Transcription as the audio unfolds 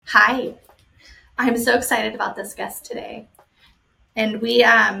Hi, I'm so excited about this guest today. And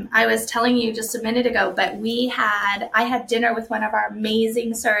I was telling you just a minute ago, but I had dinner with one of our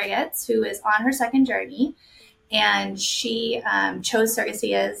amazing surrogates who is on her second journey, and she chose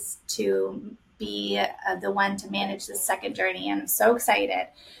surrogacy as to be the one to manage the second journey. And I'm so excited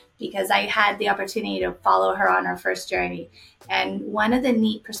because I had the opportunity to follow her on her first journey. And one of the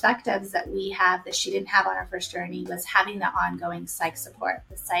neat perspectives that we have that she didn't have on her first journey was having the ongoing psych support.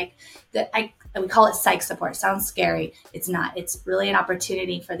 We call it psych support. Sounds scary. It's not. It's really an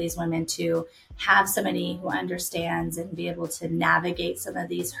opportunity for these women to have somebody who understands and be able to navigate some of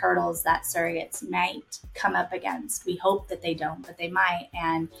these hurdles that surrogates might come up against. We hope that they don't, but they might.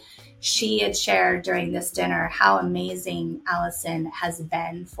 And she had shared during this dinner how amazing Alison has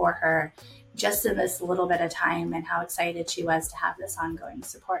been for her just in this little bit of time, and how excited she was to have this ongoing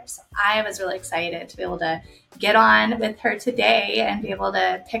support. So I was really excited to be able to get on with her today and be able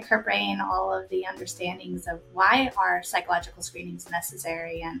to pick her brain all of the understandings of why are psychological screenings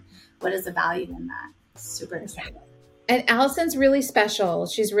necessary and what is the value in that. Super excited. And Alison's really special.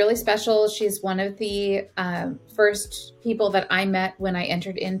 She's really special. She's one of the first people that I met when I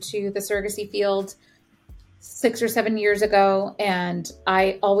entered into the surrogacy field 6 or 7 years ago. And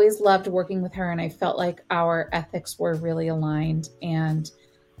I always loved working with her, and I felt like our ethics were really aligned. And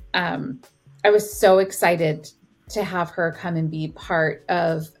I was so excited to have her come and be part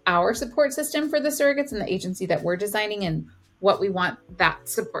of our support system for the surrogates and the agency that we're designing and what we want that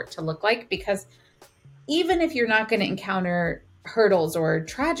support to look like. Because even if you're not going to encounter hurdles or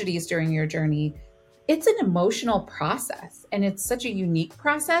tragedies during your journey, it's an emotional process, and it's such a unique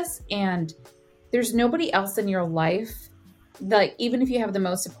process. And there's nobody else in your life, like even if you have the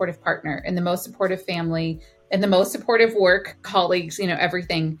most supportive partner and the most supportive family and the most supportive work colleagues,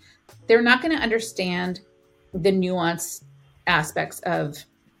 everything, they're not going to understand the nuanced aspects of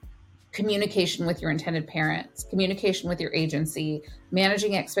communication with your intended parents, communication with your agency,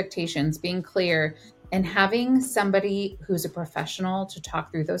 managing expectations, being clear, and having somebody who's a professional to talk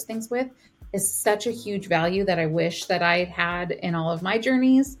through those things with is such a huge value that I wish that I had in all of my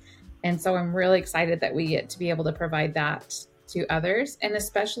journeys. And so I'm really excited that we get to be able to provide that to others, and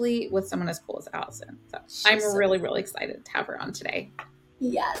especially with someone as cool as Alison. So I'm really, really excited to have her on today.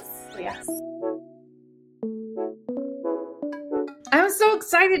 Yes. I'm so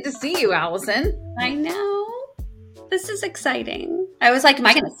excited to see you, Alison. I know. This is exciting. I was like, am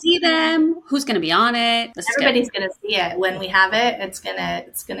I going to see them? Who's going to be on it? Everybody's going to see it. When we have it, it's going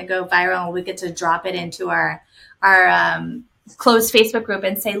to go viral, and we get to drop it into our closed Facebook group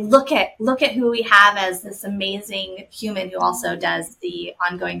and say, look at who we have as this amazing human who also does the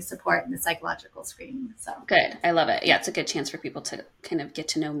ongoing support and the psychological screening. So good. I love it. Yeah, it's a good chance for people to kind of get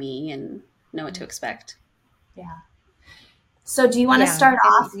to know me and know what to expect. Yeah. So do you want to start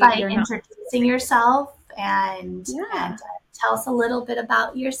off by introducing yourself and tell us a little bit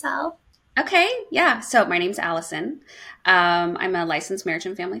about yourself? Okay. Yeah. So my name's Alison. I'm a licensed marriage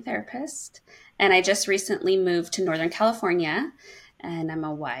and family therapist, and I just recently moved to Northern California, and I'm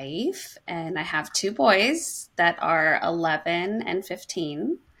a wife, and I have 2 boys that are 11 and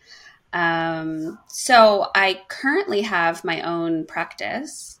 15. So I currently have my own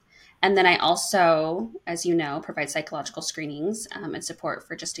practice. And then I also, as you know, provide psychological screenings and support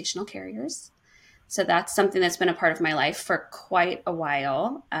for gestational carriers. So that's something that's been a part of my life for quite a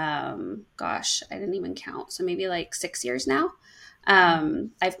while. Gosh, I didn't even count. So maybe like 6 years now.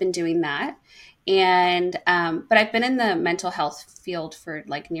 I've been doing that. And, but I've been in the mental health field for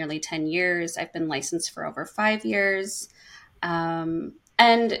like nearly 10 years. I've been licensed for over 5 years. And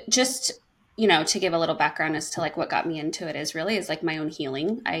just, to give a little background as to like what got me into it is like my own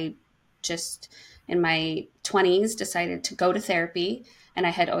healing. I just in my 20s decided to go to therapy, and I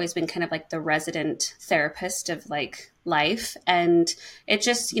had always been kind of like the resident therapist of like life, and it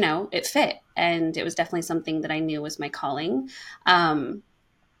just, it fit, and it was definitely something that I knew was my calling. And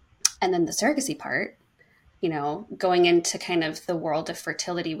then the surrogacy part, going into kind of the world of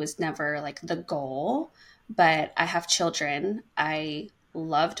fertility was never like the goal, but I have children. I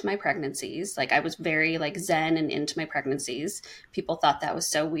loved my pregnancies. Like I was very like zen and into my pregnancies. People thought that was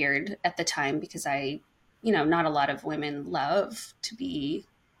so weird at the time because not a lot of women love to be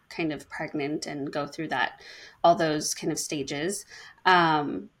kind of pregnant and go through all those kind of stages.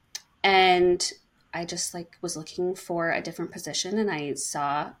 And I just like was looking for a different position, and I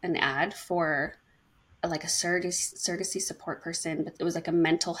saw an ad for like a surrogacy support person, but it was like a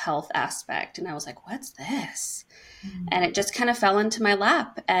mental health aspect. And I was like, what's this? Mm-hmm. And it just kind of fell into my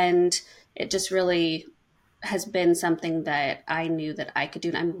lap, and it just really has been something that I knew that I could do,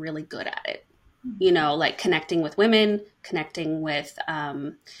 and I'm really good at it. like connecting with women, connecting with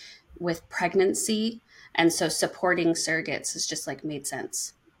pregnancy. And so supporting surrogates has just like made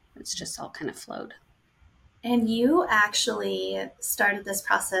sense. It's just all kind of flowed. And you actually started this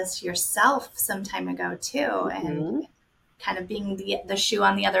process yourself some time ago too, and Mm-hmm. kind of being the shoe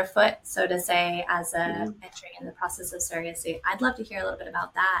on the other foot, so to say, as Yeah. a entering in the process of surrogacy. I'd love to hear a little bit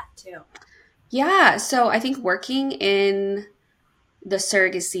about that too. Yeah. So I think working in the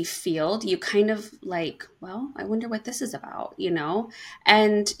surrogacy field, you kind of like, well, I wonder what this is about,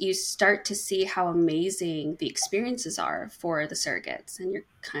 and you start to see how amazing the experiences are for the surrogates. And you're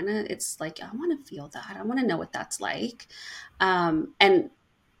kind of, it's like, I want to feel that. I want to know what that's like. And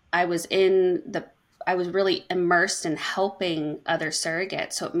I was I was really immersed in helping other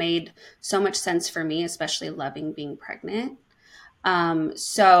surrogates. So it made so much sense for me, especially loving being pregnant.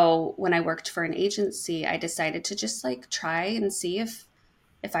 So when I worked for an agency, I decided to just like try and see if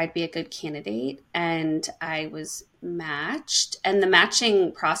I'd be a good candidate. And I was matched. And the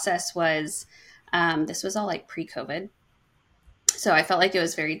matching process was, this was all like pre-COVID. So I felt like it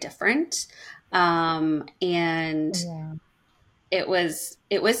was very different. And Yeah. it was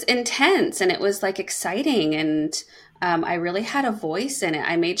intense, and it was like exciting. And I really had a voice in it.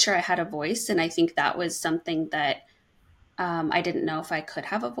 I made sure I had a voice. And I think that was something that I didn't know if I could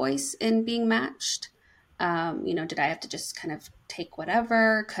have a voice in being matched. Did I have to just kind of take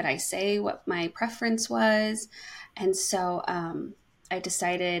whatever? Could I say what my preference was? And so I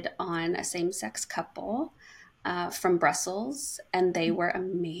decided on a same-sex couple from Brussels, and they were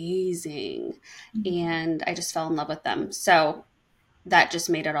amazing. And I just fell in love with them. So that just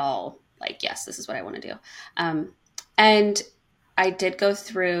made it all like, yes, this is what I want to do. And I did go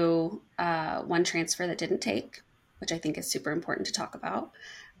through one transfer that didn't take, which I think is super important to talk about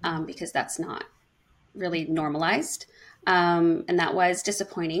because that's not really normalized. And that was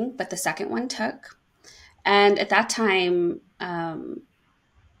disappointing, but the second one took. And at that time,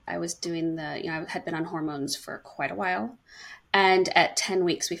 I was doing I had been on hormones for quite a while. And at 10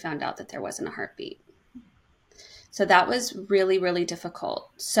 weeks, we found out that there wasn't a heartbeat. So that was really, really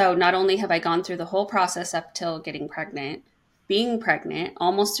difficult. So not only have I gone through the whole process up till getting pregnant, being pregnant,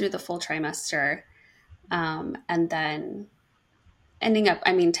 almost through the full trimester, and then ending up,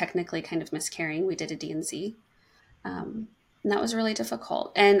 technically kind of miscarrying. We did a D&C. And that was really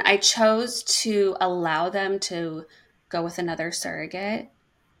difficult. And I chose to allow them to go with another surrogate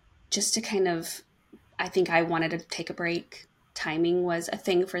just to kind of, I think I wanted to take a break. Timing was a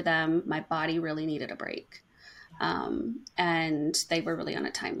thing for them. My body really needed a break. And they were really on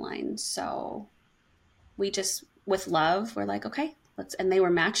a timeline. So we just, with love, we're like, okay, and they were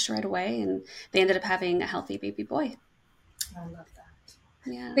matched right away, and they ended up having a healthy baby boy. I love that.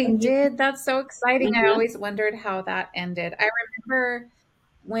 Yeah. They did. That's so exciting. Mm-hmm. I always wondered how that ended. I remember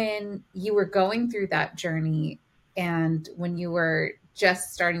when you were going through that journey and when you were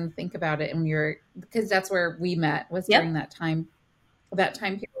just starting to think about it, and because that's where we met, was Yep. during that time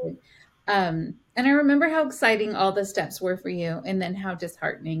period. And I remember how exciting all the steps were for you, and then how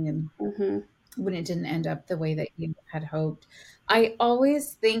disheartening and Mm-hmm. when it didn't end up the way that you had hoped. I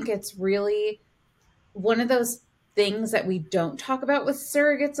always think it's really one of those things that we don't talk about with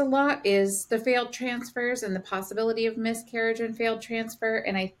surrogates a lot is the failed transfers and the possibility of miscarriage and failed transfer.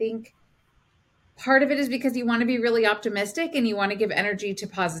 And I think part of it is because you want to be really optimistic and you want to give energy to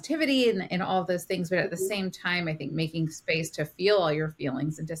positivity and all of those things. But at the same time, I think making space to feel all your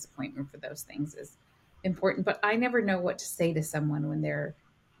feelings and disappointment for those things is important. But I never know what to say to someone when they're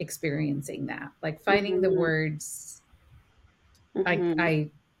experiencing that. Like finding the words, Mm-hmm.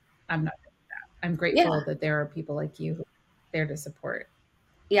 I'm not I'm grateful Yeah. that there are people like you who are there to support.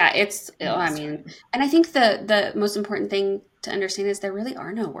 Yeah. Time. And I think the most important thing to understand is there really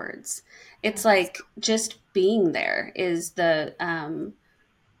are no words. It's like just being there is the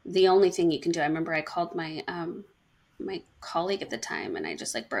only thing you can do. I remember I called my colleague at the time, and I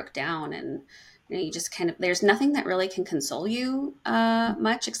just like broke down. And you just kind of, there's nothing that really can console you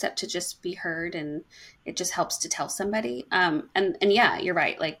much except to just be heard, and it just helps to tell somebody. And yeah, you're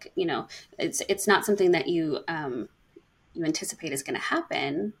right. Like, it's not something that you anticipate is going to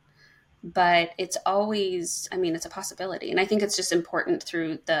happen, but it's always, it's a possibility. And I think it's just important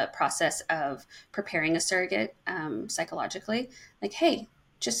through the process of preparing a surrogate psychologically, like, hey,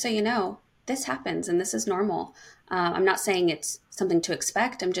 just so you know, this happens and this is normal. I'm not saying it's something to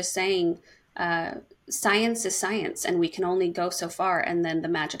expect. I'm just saying science is science, and we can only go so far, and then the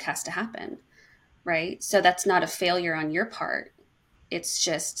magic has to happen, right? So that's not a failure on your part. It's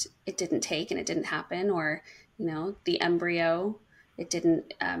just, it didn't take and it didn't happen, or, the embryo it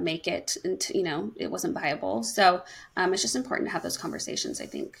didn't make it into, it wasn't viable. So it's just important to have those conversations, I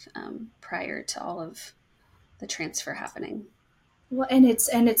think, prior to all of the transfer happening. Well, and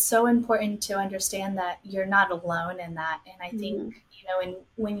it's so important to understand that you're not alone in that. And I think, Mm-hmm.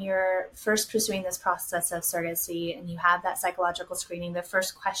 when you're first pursuing this process of surrogacy and you have that psychological screening, the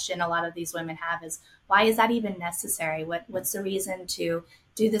first question a lot of these women have is, why is that even necessary? What's the reason to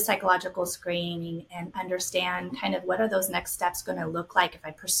do the psychological screening and understand kind of what are those next steps going to look like if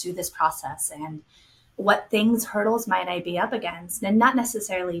I pursue this process, and what hurdles might I be up against? And not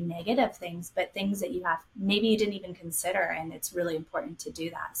necessarily negative things, but things that maybe you didn't even consider. And it's really important to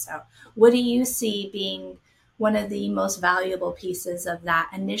do that. So, what do you see being one of the most valuable pieces of that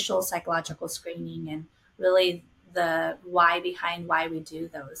initial psychological screening, and really the why behind why we do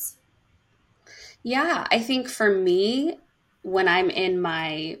those? Yeah, I think for me, when I'm in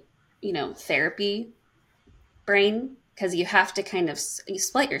my, therapy brain, because you have to kind of you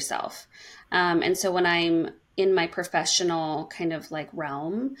split yourself. And so when I'm in my professional kind of like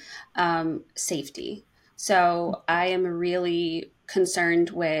realm, safety. So I am really concerned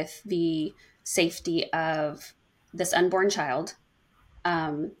with the safety of this unborn child,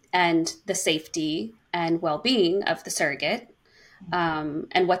 and the safety and well-being of the surrogate,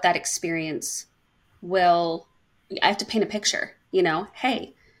 and what that experience will. I have to paint a picture,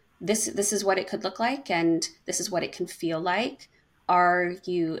 hey, this is what it could look like, and this is what it can feel like. Are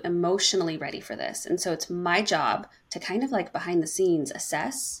you emotionally ready for this? And so it's my job to kind of like behind the scenes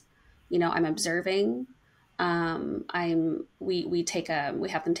assess. I'm observing. We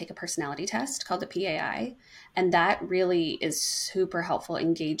have them take a personality test called the PAI, and that really is super helpful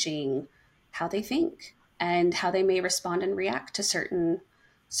in gauging how they think and how they may respond and react to certain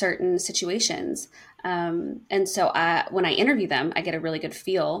situations. And so when I interview them, I get a really good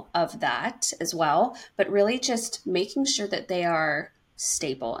feel of that as well, but really just making sure that they are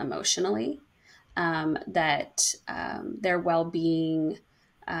stable emotionally, that their well-being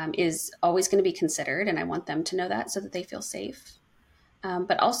is always going to be considered. And I want them to know that so that they feel safe.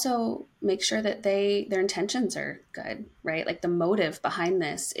 But also make sure that their intentions are good, right? Like the motive behind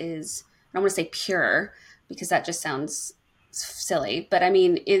this is, I don't want to say pure because that just sounds silly, but I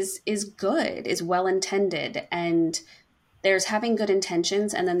mean, is good, is well intended. And there's having good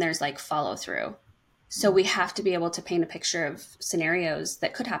intentions, and then there's like follow through. So we have to be able to paint a picture of scenarios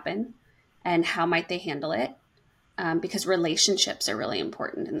that could happen and how might they handle it, because relationships are really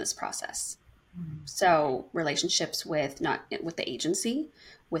important in this process. So relationships with not with the agency,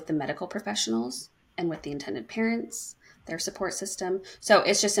 with the medical professionals, and with the intended parents, their support system. So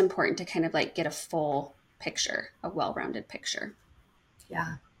it's just important to kind of like get a full picture, a well-rounded picture.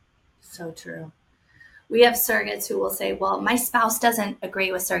 Yeah, so true. We have surrogates who will say, well, my spouse doesn't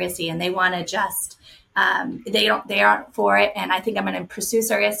agree with surrogacy and they want to just, they aren't for it. And I think I'm going to pursue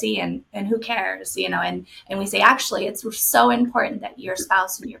surrogacy, and who cares, and we say, actually, it's so important that your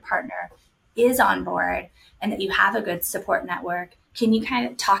spouse and your partner is on board and that you have a good support network. Can you kind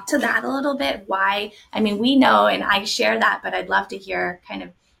of talk to that a little bit? Why? I mean, we know, and I share that, but I'd love to hear kind of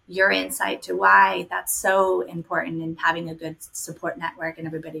your insight to why that's so important in having a good support network and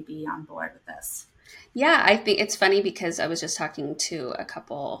everybody be on board with this. Yeah, I think it's funny because I was just talking to a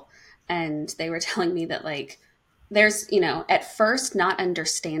couple and they were telling me that like there's, at first not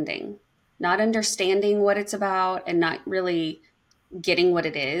understanding what it's about and not really getting what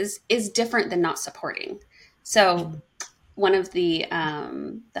it is different than not supporting. So one of the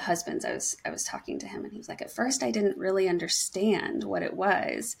husbands, I was talking to him and he was like, at first I didn't really understand what it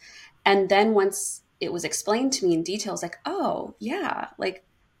was. And then once it was explained to me in detail, I was like, oh yeah, like,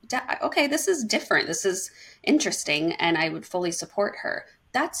 okay, this is different. This is interesting. And I would fully support her.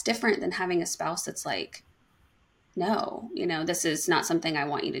 That's different than having a spouse that's like, no, this is not something I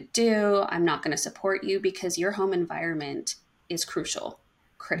want you to do. I'm not going to support you because your home environment is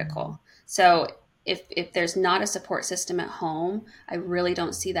critical. So if there's not a support system at home, I really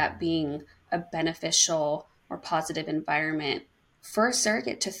don't see that being a beneficial or positive environment for a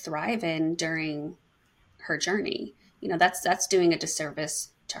surrogate to thrive in during her journey. That's doing a disservice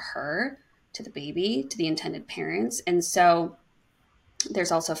to her, to the baby, to the intended parents. And so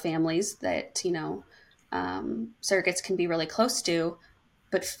there's also families that, surrogates can be really close to,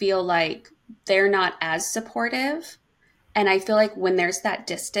 but feel like they're not as supportive. And I feel like when there's that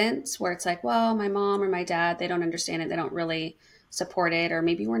distance where it's like, well, my mom or my dad, they don't understand it. They don't really support it. Or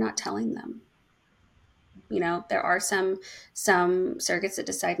maybe we're not telling them. There are some surrogates that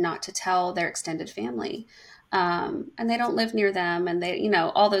decide not to tell their extended family, and they don't live near them, and they,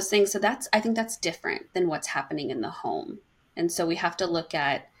 all those things. So I think that's different than what's happening in the home. And so we have to look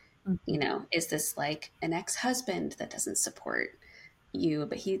at, is this like an ex-husband that doesn't support you,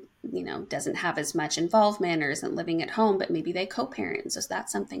 but he, doesn't have as much involvement or isn't living at home, but maybe they co-parent. So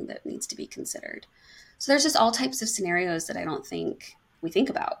that's something that needs to be considered. So there's just all types of scenarios that I don't think we think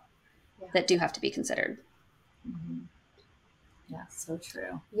about that do have to be considered. Mm-hmm. Yeah, so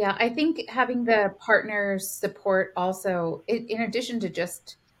true. Yeah, I think having the partner's support also, in addition to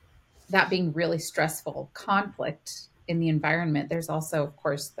just that being really stressful conflict in the environment, there's also, of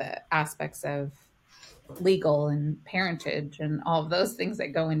course, the aspects of legal and parentage and all of those things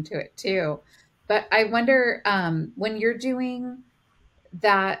that go into it too. But I wonder, when you're doing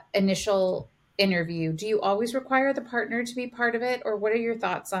that initial interview, do you always require the partner to be part of it? Or what are your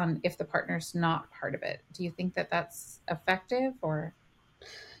thoughts on if the partner's not part of it? Do you think that that's effective or?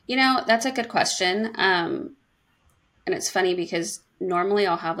 That's a good question. And it's funny because normally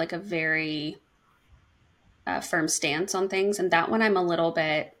I'll have like a very firm stance on things. And that one I'm a little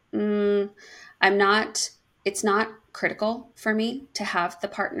bit, I'm not, it's not critical for me to have the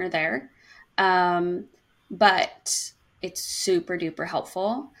partner there. But it's super duper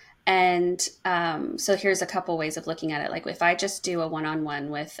helpful. And so here's a couple ways of looking at it. Like if I just do a one-on-one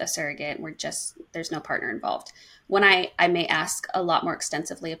with a surrogate, there's no partner involved. When I may ask a lot more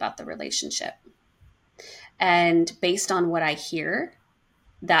extensively about the relationship. And based on what I hear,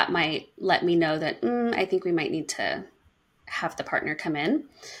 that might let me know that I think we might need to have the partner come in.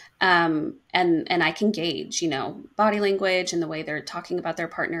 And I can gauge, body language and the way they're talking about their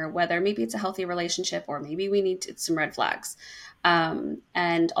partner, whether maybe it's a healthy relationship or maybe we need some red flags.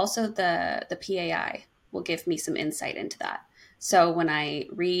 And also the PAI will give me some insight into that. So when I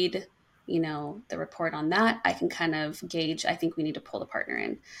read, the report on that, I can kind of gauge, I think we need to pull the partner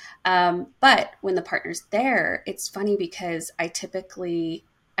in. But when the partner's there, it's funny because I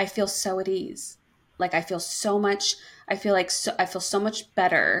feel so at ease. Like I feel so much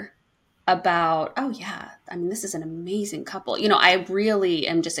better about, oh yeah, I mean, this is an amazing couple. I really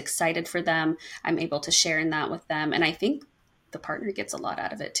am just excited for them. I'm able to share in that with them. And I think the partner gets a lot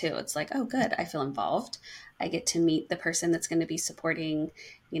out of it too. It's like, oh, good. I feel involved. I get to meet the person that's going to be supporting,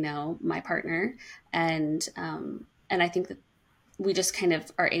 my partner. And I think that we just kind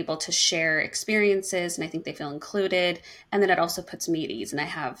of are able to share experiences, and I think they feel included. And then it also puts me at ease, and I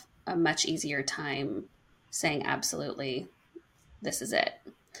have a much easier time saying, absolutely, this is it.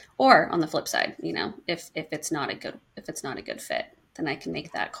 Or on the flip side, if it's not a good fit, then I can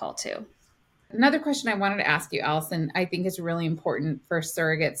make that call too. Another question I wanted to ask you, Alison, I think is really important for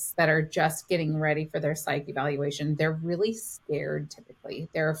surrogates that are just getting ready for their psych evaluation. They're really scared typically.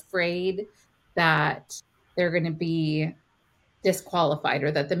 They're afraid that they're going to be disqualified,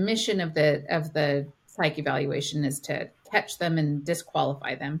 or that the mission of the psych evaluation is to catch them and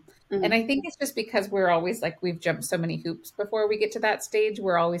disqualify them. Mm-hmm. And I think it's just because we're always like, we've jumped so many hoops before we get to that stage.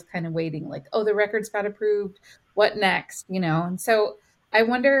 We're always kind of waiting like, oh, the record's got approved. What next? And so I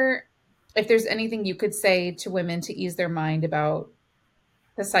wonder if there's anything you could say to women to ease their mind about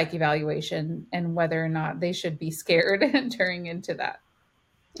the psych evaluation and whether or not they should be scared entering into that.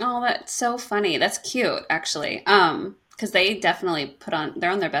 Oh, that's so funny. That's cute, actually. Because they definitely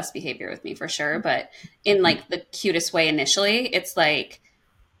they're on their best behavior with me for sure. But in like the cutest way initially, it's like,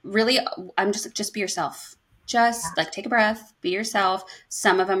 really, I'm just be yourself. Just like take a breath, be yourself.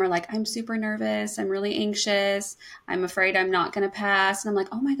 Some of them are like, I'm super nervous. I'm really anxious. I'm afraid I'm not going to pass. And I'm like,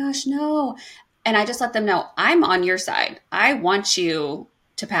 oh my gosh, no. And I just let them know I'm on your side. I want you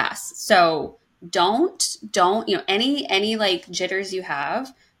to pass. So don't, any like jitters you have,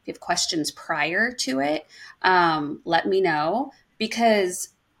 if you have questions prior to it, let me know, because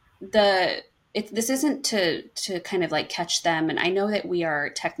this isn't to kind of like catch them. And I know that we are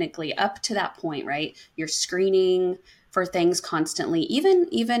technically up to that point, right? You're screening for things constantly, even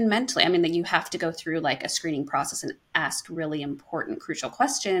mentally. I mean, that you have to go through like a screening process and ask really important, crucial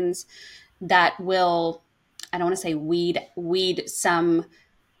questions that will, I don't want to say weed some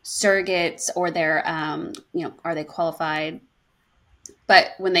surrogates or their, are they qualified?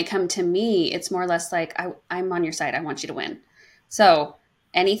 But when they come to me, it's more or less like, I'm on your side. I want you to win. So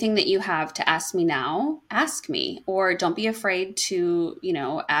anything that you have to ask me now, ask me, or don't be afraid to,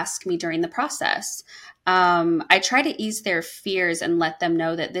 ask me during the process. I try to ease their fears and let them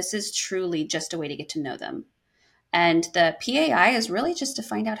know that this is truly just a way to get to know them. And the PAI is really just to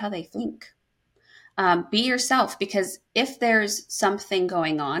find out how they think. Be yourself, because if there's something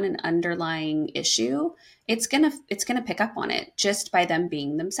going on, an underlying issue, it's gonna pick up on it just by them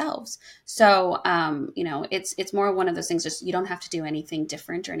being themselves. So, it's more one of those things. Just you don't have to do anything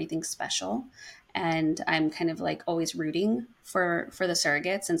different or anything special. And I'm kind of like always rooting for the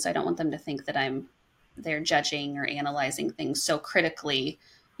surrogates, and so I don't want them to think that they're judging or analyzing things so critically,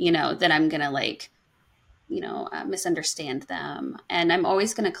 that I'm gonna like misunderstand them. And I'm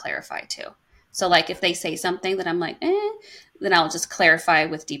always going to clarify too. So like if they say something that I'm like, then I'll just clarify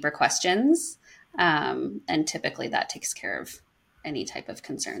with deeper questions. And typically that takes care of any type of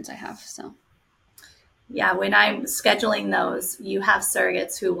concerns I have. So. Yeah, when I'm scheduling those, you have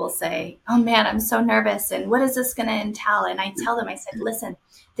surrogates who will say, "Oh man, I'm so nervous. And what is this going to entail?" And I tell them, I said, "Listen,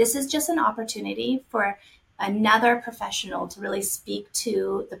 this is just an opportunity for another professional to really speak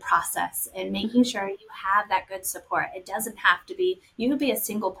to the process and making sure you have that good support. It doesn't have to be, you could be a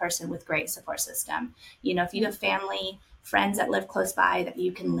single person with great support system. If you have family, friends that live close by that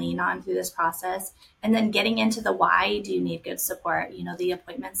you can lean on through this process, and then getting into the why do you need good support, the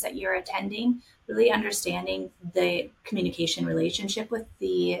appointments that you're attending, really understanding the communication relationship with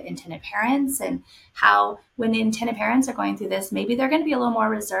the intended parents and how when the intended parents are going through this, maybe they're going to be a little more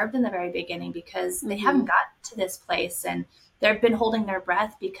reserved in the very beginning because they haven't got to this place and they've been holding their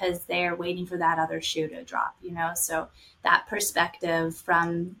breath because they're waiting for that other shoe to drop, So that perspective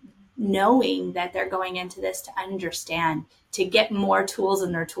from knowing that they're going into this to understand, to get more tools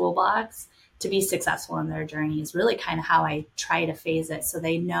in their toolbox to be successful in their journey is really kind of how I try to phase it. So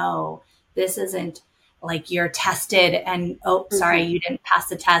they know this isn't like you're tested and, sorry, you didn't pass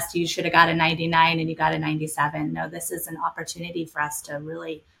the test. You should have got a 99 and you got a 97. No, this is an opportunity for us to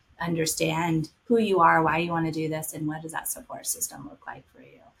really understand who you are, why you want to do this, and what does that support system look like for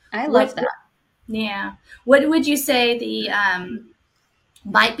you. I love that. Yeah. What would you say the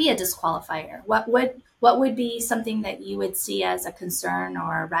might be a disqualifier? What would be something that you would see as a concern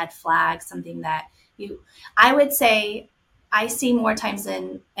or a red flag, something that I would say I see more times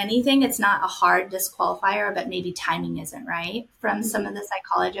than anything, it's not a hard disqualifier, but maybe timing isn't right from some of the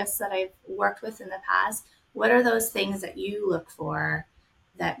psychologists that I've worked with in the past. What are those things that you look for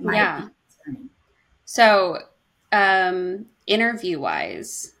that might be concerning? So interview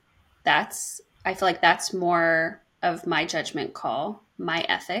wise, I feel like that's more of my judgment call, my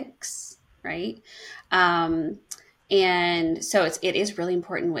ethics, right? And so it is really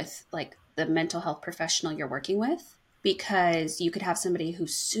important with like the mental health professional you're working with, because you could have somebody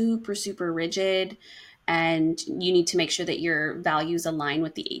who's super, super rigid and you need to make sure that your values align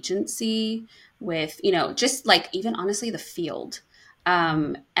with the agency, with, just like even honestly the field.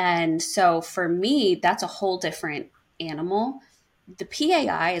 And so for me, that's a whole different animal. The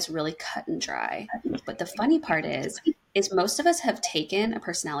PAI is really cut and dry. But the funny part is most of us have taken a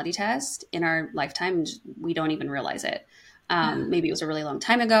personality test in our lifetime and we don't even realize it. Maybe it was a really long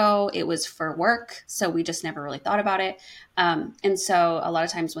time ago. It was for work, so we just never really thought about it. And so a lot of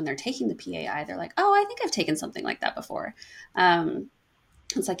times when they're taking the PAI, they're like, "Oh, I think I've taken something like that before."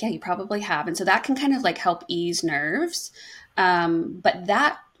 It's like, yeah, you probably have. And so that can kind of like help ease nerves. But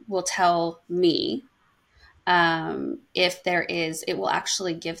that will tell me if there is, it will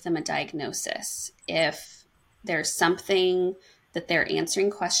actually give them a diagnosis. If there's something that they're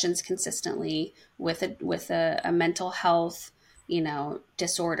answering questions consistently with a mental health,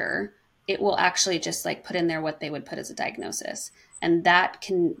 disorder, it will actually just like put in there what they would put as a diagnosis. And that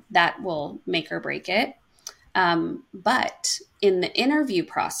will make or break it. But in the interview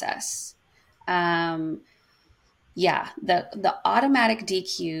process, the automatic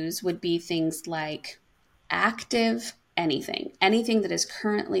DQs would be things like active anything that is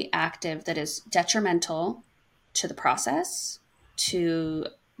currently active that is detrimental to the process, to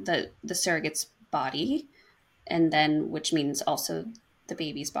the surrogate's body, and then which means also the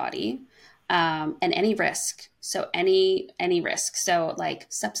baby's body, and any risk. So any risk. So like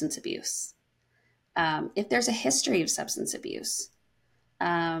substance abuse. If there's a history of substance abuse,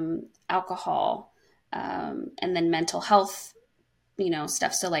 alcohol, and then mental health,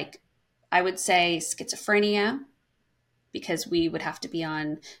 stuff. So like I would say schizophrenia, because we would have to be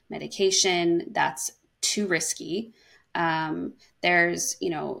on medication. That's too risky. There's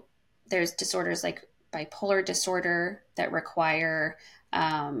disorders like bipolar disorder that require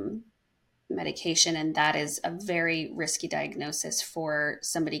medication, and that is a very risky diagnosis for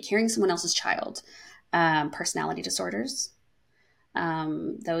somebody carrying someone else's child. Personality disorders,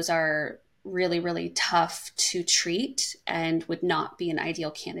 those are really, really tough to treat and would not be an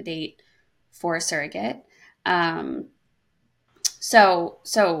ideal candidate for a surrogate. So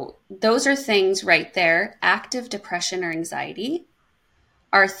those are things right there. Active depression or anxiety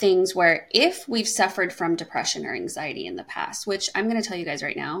are things where if we've suffered from depression or anxiety in the past, which I'm going to tell you guys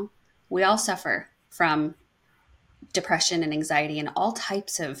right now, we all suffer from depression and anxiety and all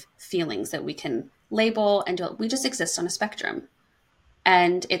types of feelings that we can label, and we just exist on a spectrum.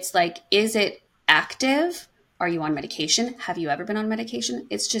 And it's like, is it active? Are you on medication? Have you ever been on medication?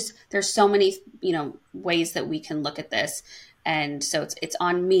 It's just, there's so many, ways that we can look at this. And so it's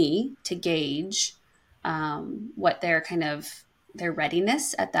on me to gauge what their kind of their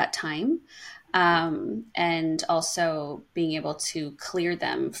readiness at that time, and also being able to clear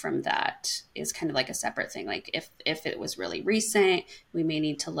them from that is kind of like a separate thing. Like if it was really recent, we may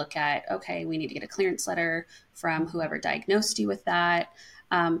need to look at, okay, we need to get a clearance letter from whoever diagnosed you with that.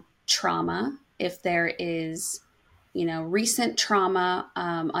 Trauma, if there is, recent trauma,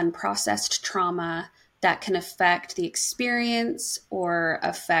 unprocessed trauma that can affect the experience or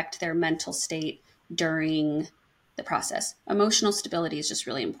affect their mental state during the process. Emotional stability is just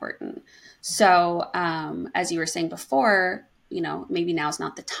really important. So, as you were saying before, maybe now's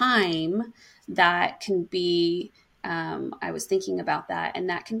not the time. That can be, I was thinking about that, and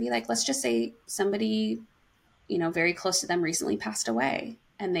that can be like, let's just say somebody, very close to them recently passed away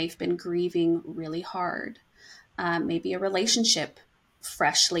and they've been grieving really hard. Maybe a relationship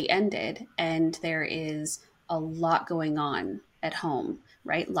freshly ended and there is a lot going on at home,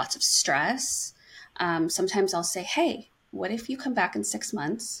 right? Lots of stress. Sometimes I'll say, hey, what if you come back in 6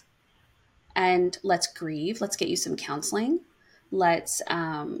 months and let's grieve, let's get you some counseling. Let's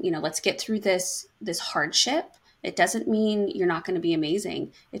get through this hardship. It doesn't mean you're not going to be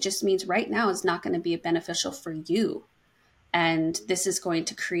amazing. It just means right now is not going to be beneficial for you. And this is going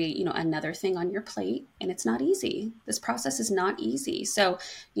to create, another thing on your plate. And it's not easy. This process is not easy. So,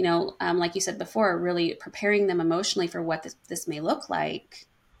 like you said before, really preparing them emotionally for what this may look like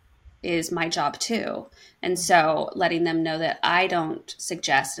is my job too. And so letting them know that I don't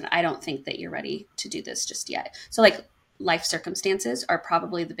suggest and I don't think that you're ready to do this just yet. So like life circumstances are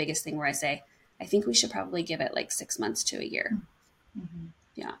probably the biggest thing where I say, I think we should probably give it like 6 months to a year. Mm-hmm.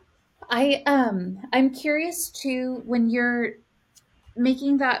 Yeah. I'm curious too, when you're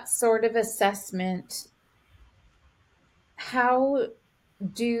making that sort of assessment, how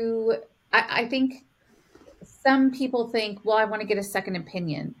I think some people think, well, I want to get a second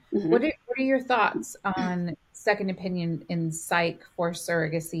opinion. Mm-hmm. What are your thoughts on second opinion in psych for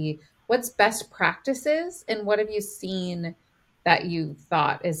surrogacy? What's best practices, and what have you seen that you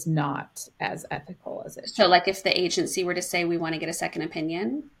thought is not as ethical as it should? So like if the agency were to say, we want to get a second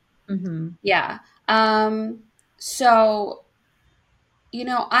opinion. Mm-hmm. Yeah. So,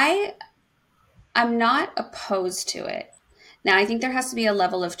 I'm not opposed to it. Now, I think there has to be a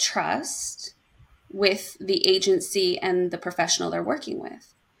level of trust with the agency and the professional they're working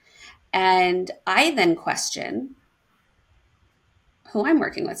with. And I then question who I'm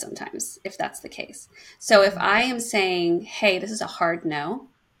working with sometimes, if that's the case. So if I am saying, hey, this is a hard no,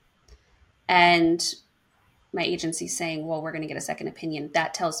 and my agency's saying, well, we're going to get a second opinion,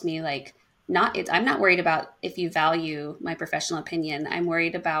 that tells me like, I'm not worried about if you value my professional opinion. I'm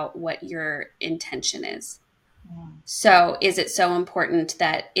worried about what your intention is. Yeah. So is it so important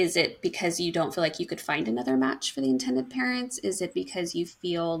is it because you don't feel like you could find another match for the intended parents? Is it because you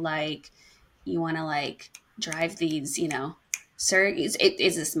feel like you want to like drive these, surrogates?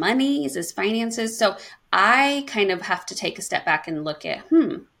 Is this money? Is this finances? So I kind of have to take a step back and look at,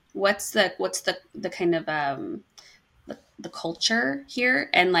 what's the kind of, the culture here,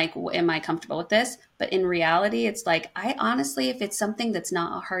 and like, am I comfortable with this? But in reality, it's like, I honestly, if it's something that's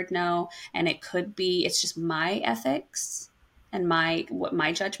not a hard no, and it's just my ethics and what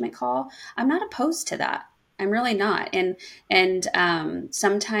my judgment call, I'm not opposed to that. I'm really not. And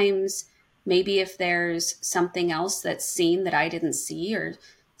sometimes maybe if there's something else that's seen that I didn't see, or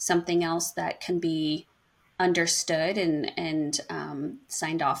something else that can be understood and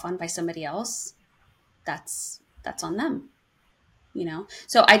signed off on by somebody else, that's on them,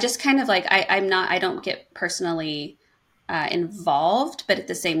 So I just kind of like, I don't get personally involved, but at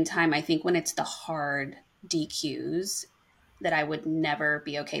the same time, I think when it's the hard DQs that I would never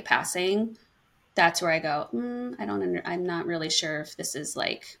be okay passing, that's where I go, I'm not really sure if this is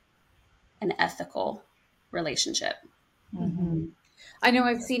like an ethical relationship. Mm-hmm. I know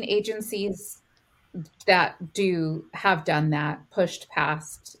I've seen agencies that have done that, pushed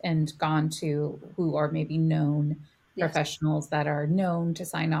past and gone to who are maybe known professionals that are known to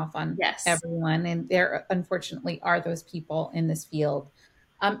sign off on everyone. And there unfortunately are those people in this field.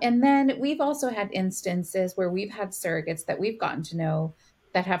 And then we've also had instances where we've had surrogates that we've gotten to know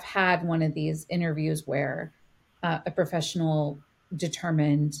that have had one of these interviews where a professional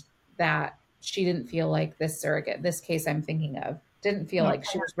determined that she didn't feel like this surrogate, this case I'm thinking of, didn't feel like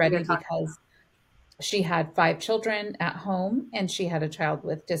she was ready because she had 5 children at home and she had a child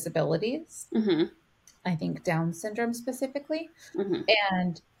with disabilities. Mm-hmm. I think Down syndrome specifically. Mm-hmm.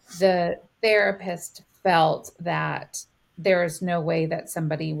 And the therapist felt that there's no way that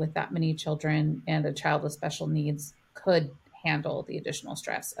somebody with that many children and a child with special needs could handle the additional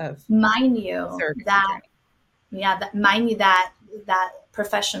stress of, mind you, that Yeah, mind you, that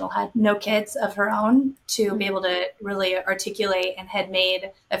professional had no kids of her own to be able to really articulate, and had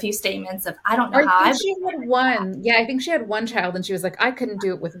made a few statements of, I don't know Or I how I think would she had one. Yeah, I think she had one child and she was like, I couldn't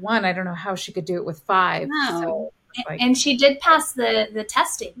do it with one. I don't know how she could do it with five. No. So like, and she did pass the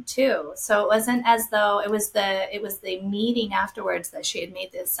testing too, so it wasn't as though it was the meeting afterwards that she had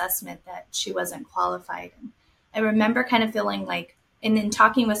made the assessment that she wasn't qualified. And I remember kind of feeling like, and then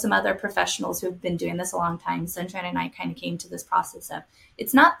talking with some other professionals who've been doing this a long time, Sunshine and I kind of came to this process of,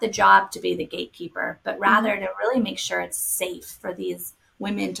 it's not the job to be the gatekeeper, but rather to really make sure it's safe for these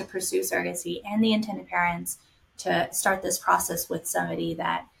women to pursue surrogacy, and the intended parents to start this process with somebody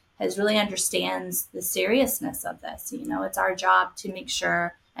that has really understands the seriousness of this. You know, it's our job to make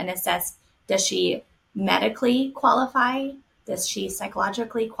sure and assess, does she medically qualify? Does she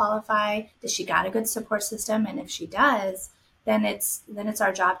psychologically qualify? Does she got a good support system? And if she does, then it's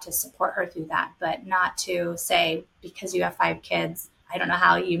our job to support her through that, but not to say, because you have 5 kids, I don't know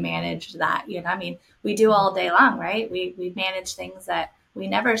how you manage that. You know, I mean, we do all day long, right? We manage things that we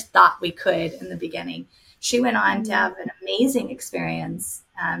never thought we could in the beginning. She went on to have an amazing experience,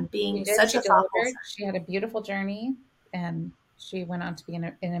 being such she a thoughtful. delivered. She had a beautiful journey and she went on to be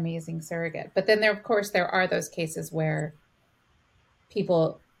an amazing surrogate. But then there, of course, there are those cases where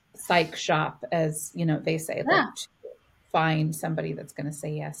people psych shop, as you know, they say, Yeah. like, to find somebody that's going to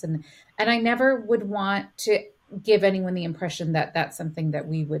say yes. And I never would want to give anyone the impression that that's something that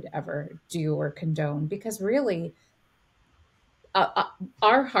we would ever do or condone, because really,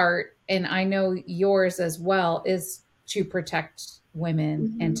 our heart, and I know yours as well, is to protect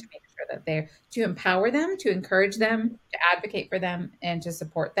women and to make sure that they're, to empower them, to encourage them, to advocate for them, and to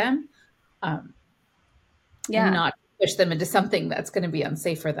support them, and not push them into something that's going to be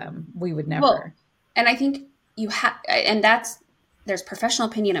unsafe for them. We would never. Well, and I think you have, and there's professional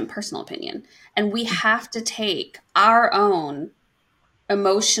opinion and personal opinion, and we have to take our own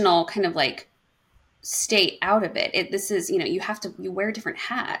emotional kind of like state out of it. This is, you wear different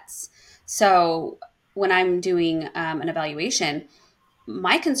hats. So when I'm doing an evaluation,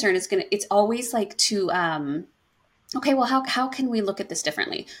 my concern is it's always like to, okay, well, how can we look at this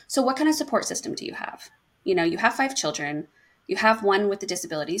differently? So what kind of support system do you have? You have 5 children, you have one with a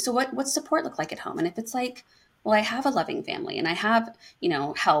disability. So what's support look like at home? And if it's like, well, I have a loving family and I have,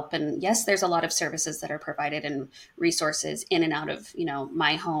 help. And yes, there's a lot of services that are provided and resources in and out of,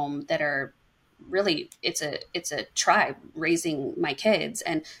 my home that are really, it's a tribe raising my kids.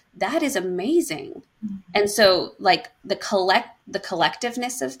 And that is amazing. Mm-hmm. And so like the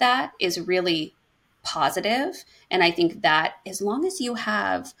collectiveness of that is really positive. And I think that as long as you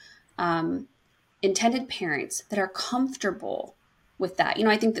have intended parents that are comfortable with that,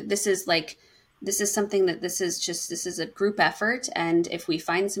 I think that this is something that this is a group effort. And if we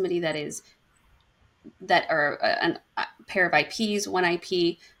find somebody that are a pair of IPs, one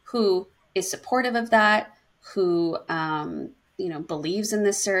IP, who is supportive of that, who, believes in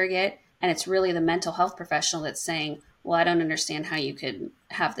this surrogate, and it's really the mental health professional that's saying, well, I don't understand how you could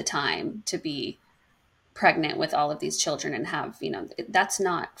have the time to be pregnant with all of these children and have, that's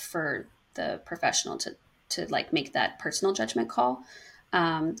not for the professional to like make that personal judgment call.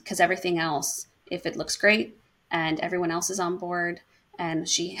 Because everything else, if it looks great and everyone else is on board and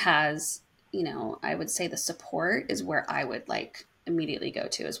she has, I would say the support is where I would like immediately go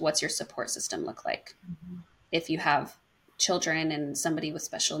to, is what's your support system look like? Mm-hmm. If you have children and somebody with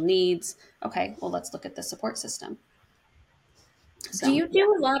special needs, okay, well, let's look at the support system. So, do you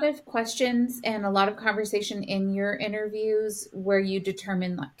do a lot of questions and a lot of conversation in your interviews where you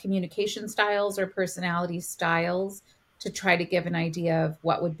determine like communication styles or personality styles to try to give an idea of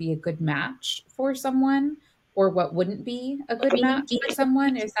what would be a good match for someone or what wouldn't be a good match for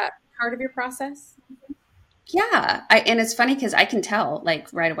someone? Is that part of your process? Yeah. And it's funny because I can tell like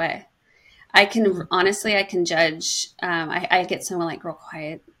right away. I can judge. I get someone like real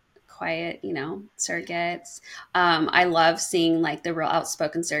quiet, surrogates. I love seeing like the real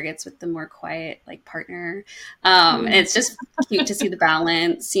outspoken surrogates with the more quiet like partner. And it's just cute to see the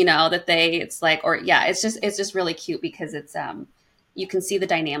balance, it's just really cute because it's, you can see the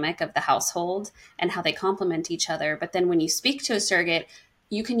dynamic of the household and how they complement each other. But then when you speak to a surrogate,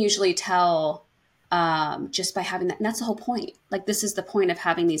 you can usually tell, just by having that. And that's the whole point. Like, this is the point of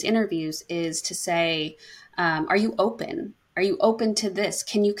having these interviews, is to say, are you open? Are you open to this?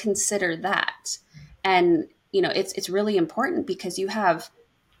 Can you consider that? And, it's really important because you have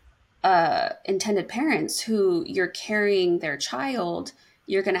intended parents who you're carrying their child.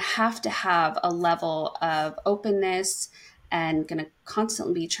 You're going to have a level of openness and going to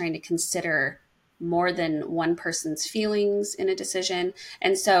constantly be trying to consider more than one person's feelings in a decision.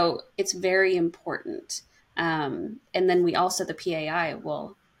 And so it's very important And then we also, the PAI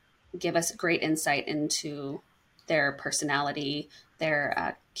will give us great insight into their personality,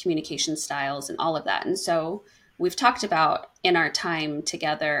 their communication styles, and all of that. And so we've talked about in our time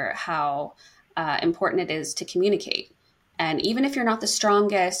together how important it is to communicate. And even if you're not the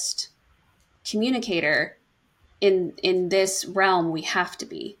strongest communicator in this realm, we have to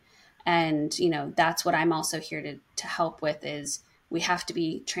be. And that's what I'm also here to help with, is we have to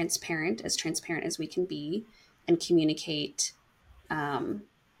be transparent as we can be, and communicate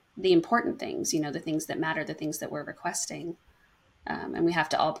the important things, the things that matter, the things that we're requesting. And we have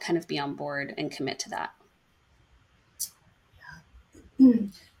to all kind of be on board and commit to that.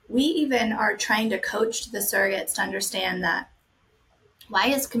 We even are trying to coach the surrogates to understand that why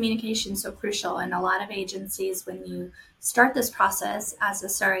is communication so crucial? And a lot of agencies, when you start this process as a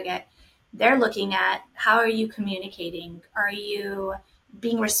surrogate, they're looking at how are you communicating? Are you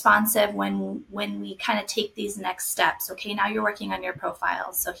being responsive when we kind of take these next steps? Okay, now you're working on your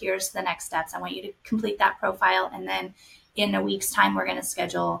profile. So here's the next steps. I want you to complete that profile. And then in a week's time, we're going to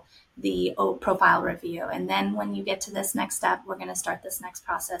schedule the profile review. And then when you get to this next step, we're going to start this next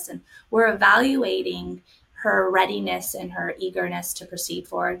process. And we're evaluating her readiness and her eagerness to proceed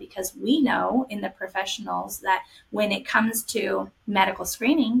forward, because we know in the professionals that when it comes to medical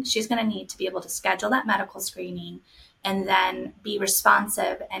screening, she's going to need to be able to schedule that medical screening and then be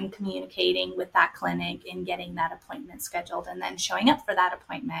responsive and communicating with that clinic and getting that appointment scheduled and then showing up for that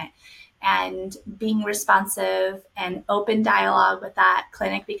appointment and being responsive and open dialogue with that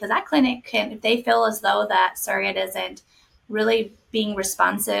clinic, because that clinic can, if they feel as though that surrogate isn't really being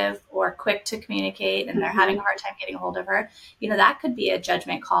responsive or quick to communicate and they're having a hard time getting a hold of her, that could be a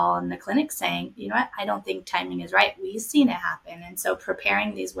judgment call in the clinic saying, you know what, I don't think timing is right. We've seen it happen. And so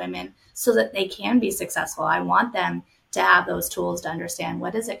preparing these women so that they can be successful. I want them to have those tools to understand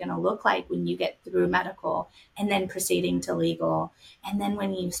what is it going to look like when you get through medical and then proceeding to legal. And then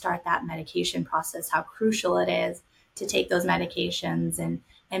when you start that medication process, how crucial it is to take those medications and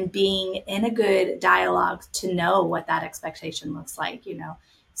being in a good dialogue to know what that expectation looks like,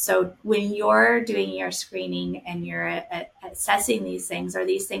 So when you're doing your screening and you're assessing these things, are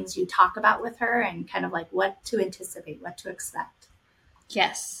these things you talk about with her and kind of like what to anticipate, what to expect?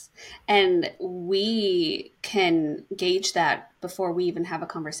 Yes. And we can gauge that before we even have a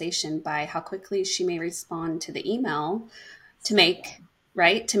conversation by how quickly she may respond to the email to make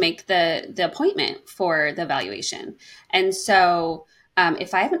the appointment for the evaluation. And so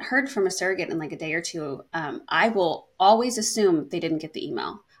if I haven't heard from a surrogate in like a day or two, I will always assume they didn't get the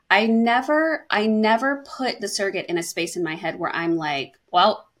email. I never put the surrogate in a space in my head where I'm like,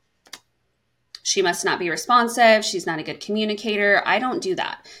 well, she must not be responsive. She's not a good communicator. I don't do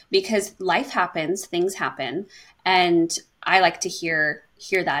that, because life happens, things happen. And I like to hear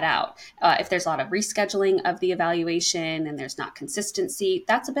that out. If there's a lot of rescheduling of the evaluation and there's not consistency,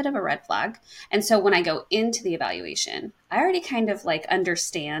 that's a bit of a red flag. And so when I go into the evaluation, I already kind of like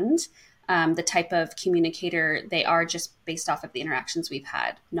understand the type of communicator they are just based off of the interactions we've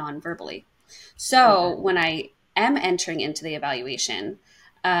had non-verbally. So when I am entering into the evaluation,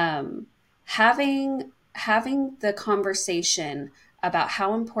 having the conversation about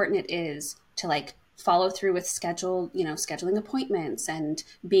how important it is to like follow through with scheduling appointments and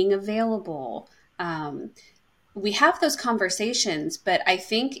being available. We have those conversations, but I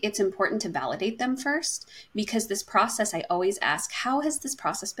think it's important to validate them first, because this process, I always ask, how has this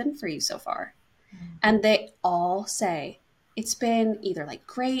process been for you so far? Mm-hmm. And they all say it's been either like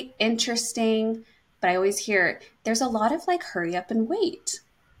great, interesting, but I always hear there's a lot of like hurry up and wait.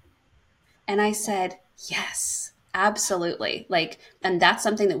 And I said, yes, absolutely. And that's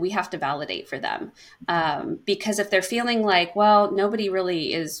something that we have to validate for them. Because if they're feeling like, well, nobody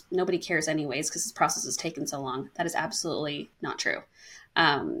cares anyways, because this process has taken so long, that is absolutely not true.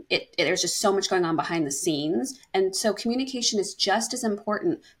 There's just so much going on behind the scenes. And so communication is just as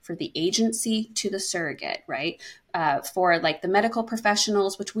important for the agency to the surrogate, right? For like the medical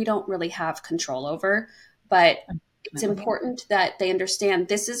professionals, which we don't really have control over, but it's important that they understand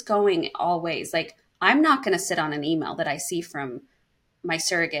this is going all ways. Like, I'm not going to sit on an email that I see from my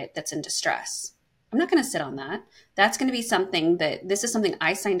surrogate that's in distress. I'm not going to sit on that. That's going to be this is something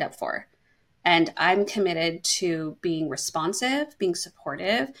I signed up for. And I'm committed to being responsive, being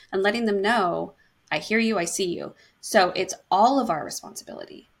supportive, and letting them know, I hear you, I see you. So it's all of our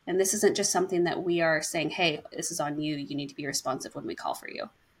responsibility. And this isn't just something that we are saying, hey, this is on you. You need to be responsive when we call for you.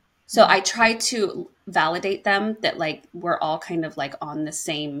 So I try to validate them that like we're all kind of like on the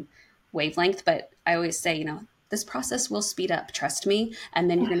same wavelength. But I always say, this process will speed up. Trust me. And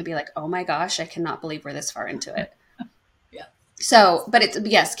then you're going to be like, oh my gosh, I cannot believe we're this far into it. Yeah. So, but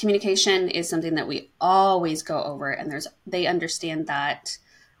yes, communication is something that we always go over, and they understand that.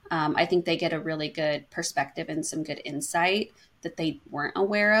 I think they get a really good perspective and some good insight that they weren't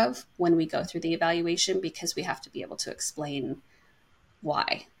aware of when we go through the evaluation, because we have to be able to explain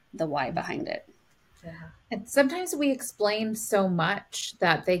the why behind it. Yeah. And sometimes we explain so much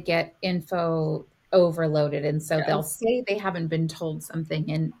that they get info overloaded. And so they'll say they haven't been told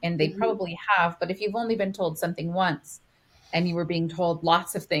something, and they probably have. But if you've only been told something once and you were being told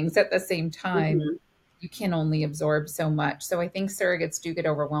lots of things at the same time, you can only absorb so much. So I think surrogates do get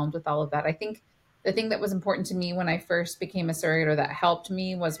overwhelmed with all of that. I think the thing that was important to me when I first became a surrogate, or that helped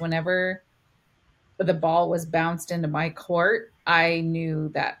me, was whenever the ball was bounced into my court, I knew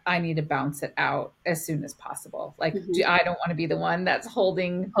that I need to bounce it out as soon as possible. Like, I don't want to be the one that's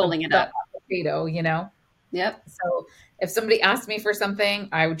holding it up. Potato, you know? Yep. So if somebody asked me for something,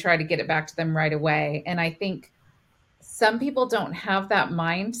 I would try to get it back to them right away. And I think some people don't have that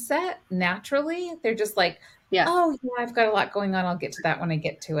mindset naturally. They're just like, oh yeah, I've got a lot going on. I'll get to that when I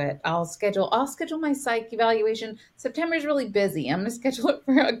get to it. I'll schedule my psych evaluation. September's really busy. I'm going to schedule it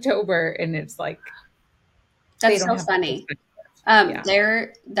for October. And it's like, that's so funny.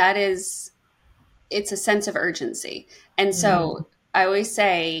 It's a sense of urgency. And so I always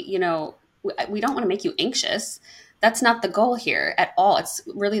say, you know, we don't want to make you anxious. That's not the goal here at all. It's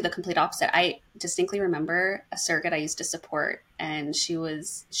really the complete opposite. I distinctly remember a surrogate I used to support, and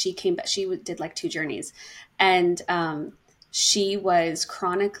she came back, she did like 2 journeys, and she was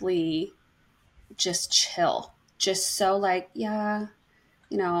chronically just chill, just so like, yeah,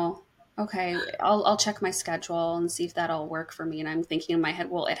 you know, okay, I'll check my schedule and see if that'll work for me. And I'm thinking in my head,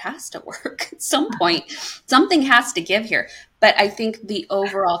 well, it has to work at some point. Something has to give here. But I think the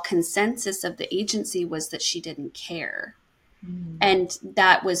overall consensus of the agency was that she didn't care. And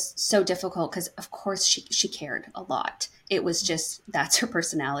that was so difficult because, of course, she cared a lot. It was just, that's her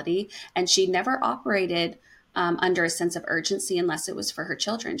personality. And she never operated under a sense of urgency unless it was for her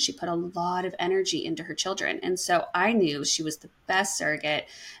children. She put a lot of energy into her children. And so I knew she was the best surrogate,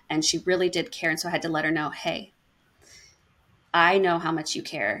 and she really did care. And so I had to let her know, hey, I know how much you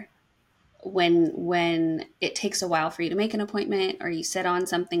care. When it takes a while for you to make an appointment, or you sit on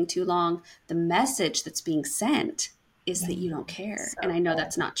something too long, the message that's being sent is that you don't care. So and I know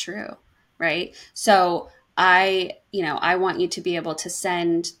that's not true. Right. So I want you to be able to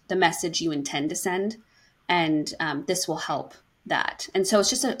send the message you intend to send. And this will help that. And so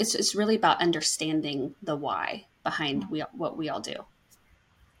it's really about understanding the why behind what we all do.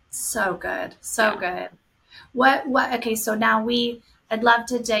 So good. So good. Okay. So now I'd love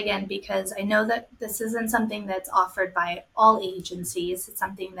to dig in, because I know that this isn't something that's offered by all agencies. It's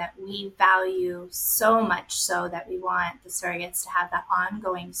something that we value so much, so that we want the surrogates to have that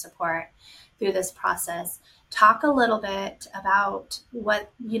ongoing support through this process. Talk a little bit about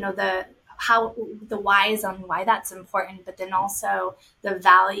what, how the whys on why that's important, but then also the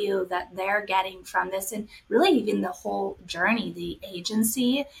value that they're getting from this, and really even the whole journey, the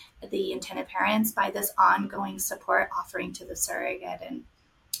agency, the intended parents, by this ongoing support offering to the surrogate,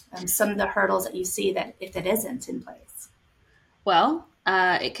 and some of the hurdles that you see that if it isn't in place. Well,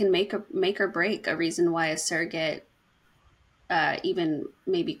 it can make or break a reason why a surrogate even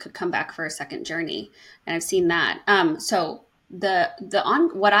maybe could come back for a second journey. And I've seen that. So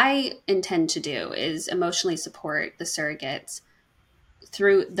what I intend to do is emotionally support the surrogates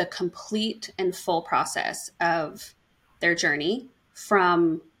through the complete and full process of their journey,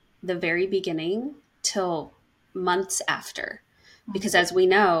 from the very beginning till months after. Because as we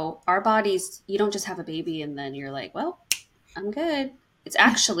know, our bodies, you don't just have a baby and then you're like, well, I'm good. It's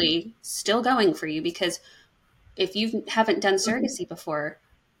actually still going for you, because if you haven't done surrogacy before,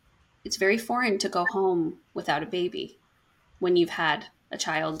 it's very foreign to go home without a baby when you've had a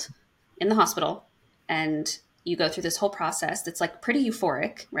child in the hospital, and you go through this whole process that's like pretty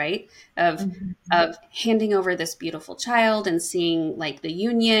euphoric, right? Of handing over this beautiful child and seeing like the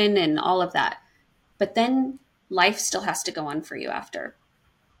union and all of that. But then life still has to go on for you after.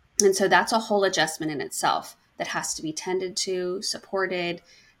 And so that's a whole adjustment in itself that has to be tended to, supported,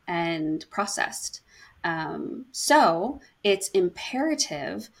 and processed. So it's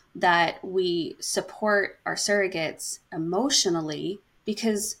imperative that we support our surrogates emotionally,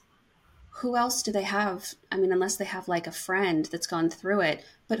 because who else do they have? I mean, unless they have like a friend that's gone through it,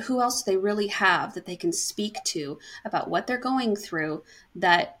 but who else do they really have that they can speak to about what they're going through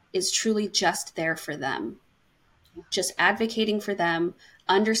that is truly just there for them, just advocating for them,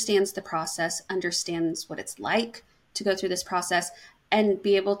 understands the process, understands what it's like to go through this process, and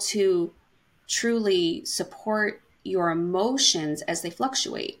be able to truly support your emotions as they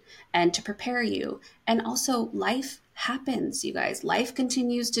fluctuate, and to prepare you. And also, life happens, you guys. Life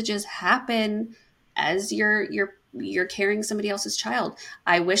continues to just happen as you're carrying somebody else's child.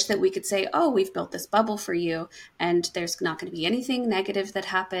 I wish that we could say, oh, we've built this bubble for you and there's not going to be anything negative that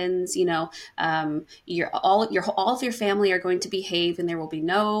happens. All of your family are going to behave and there will be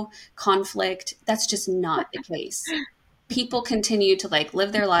no conflict. That's just not the case. People continue to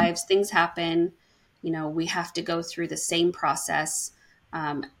live their lives. Things happen. We have to go through the same process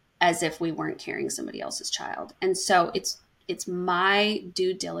as if we weren't carrying somebody else's child. And so it's my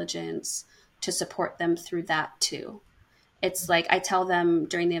due diligence to support them through that too. It's like I tell them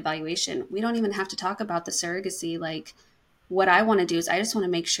during the evaluation, we don't even have to talk about the surrogacy. Like, what I want to do is I just want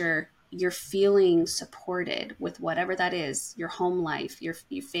to make sure you're feeling supported with whatever that is, your home life, your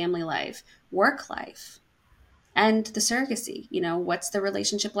family life, work life, and the surrogacy. What's the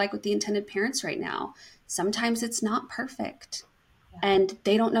relationship like with the intended parents right now? Sometimes it's not perfect. And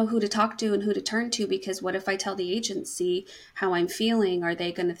they don't know who to talk to and who to turn to, because what if I tell the agency how I'm feeling? Are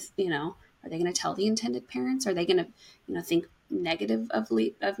they going to tell the intended parents? Are they going to, think negative of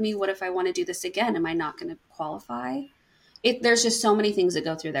me? What if I want to do this again? Am I not going to qualify? There's just so many things that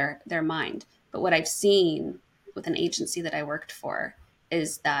go through their mind. But what I've seen with an agency that I worked for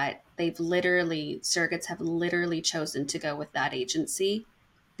is that surrogates have literally chosen to go with that agency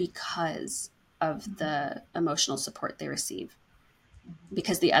because of the emotional support they receive,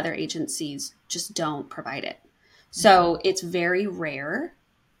 because the other agencies just don't provide it. So it's very rare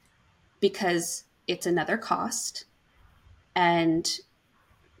because it's another cost, and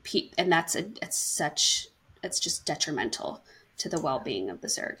it's just detrimental to the well-being of the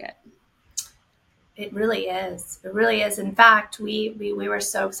surrogate. It really is. It really is. In fact, we were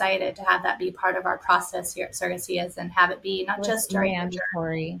so excited to have that be part of our process here at Surrogacy, and have it be not just during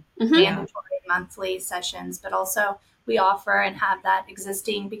mandatory monthly sessions, but also we offer and have that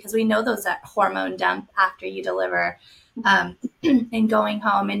existing, because we know that hormone dump after you deliver, and going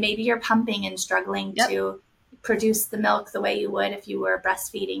home, and maybe you're pumping and struggling to produce the milk the way you would if you were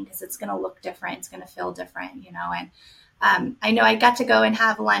breastfeeding, because it's going to look different. It's going to feel different, and I know I got to go and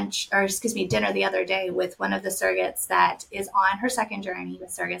have dinner the other day with one of the surrogates that is on her second journey with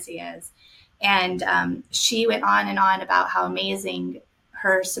surrogacy is. And she went on and on about how amazing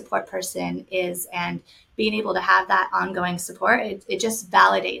her support person is, and being able to have that ongoing support, it just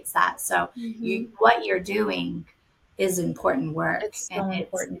validates that. So what you're doing is important work. It's so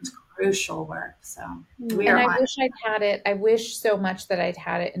important. It's crucial work. So I wish I'd had it. I wish so much that I'd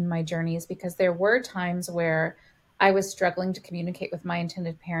had it in my journeys, because there were times where I was struggling to communicate with my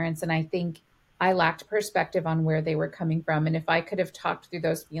intended parents. And I think I lacked perspective on where they were coming from. And if I could have talked through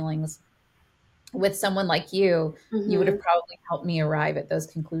those feelings with someone like you, you would have probably helped me arrive at those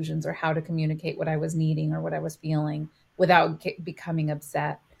conclusions, or how to communicate what I was needing or what I was feeling without becoming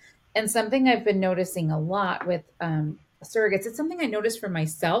upset. And something I've been noticing a lot with surrogates, it's something I noticed for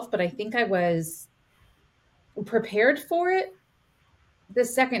myself, but I think I was prepared for it the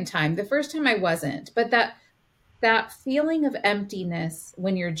second time. The first time I wasn't, but that feeling of emptiness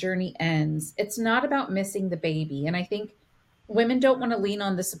when your journey ends, it's not about missing the baby. And I think women don't want to lean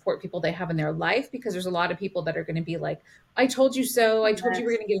on the support people they have in their life, because there's a lot of people that are going to be like, I told you so. I told you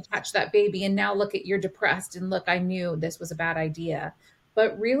we're going to get attached to that baby. And now look, you're depressed. And look, I knew this was a bad idea.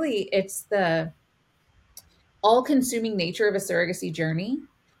 But really, it's the all-consuming nature of a surrogacy journey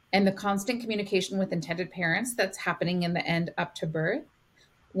and the constant communication with intended parents that's happening in the end up to birth.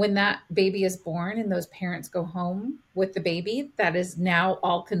 When that baby is born and those parents go home with the baby, that is now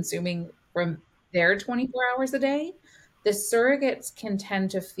all consuming from their 24 hours a day, the surrogates can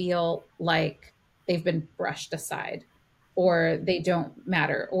tend to feel like they've been brushed aside, or they don't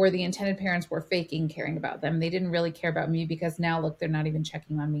matter, or the intended parents were faking caring about them. They didn't really care about me, because now look, they're not even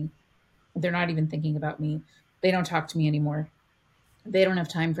checking on me. They're not even thinking about me. They don't talk to me anymore. They don't have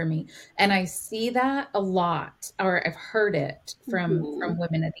time for me. And I see that a lot, or I've heard it from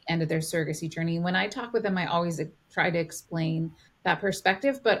women at the end of their surrogacy journey. When I talk with them, I always try to explain that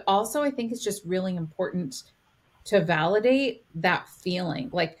perspective, but also I think it's just really important to validate that feeling.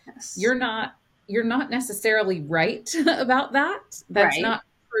 Like, you're not necessarily right about that. That's not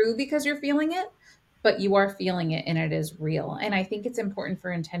true because you're feeling it, but you are feeling it and it is real. And I think it's important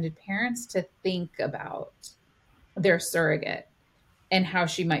for intended parents to think about their surrogate and how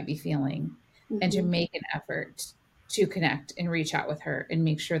she might be feeling, and to make an effort to connect and reach out with her and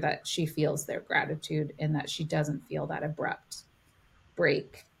make sure that she feels their gratitude and that she doesn't feel that abrupt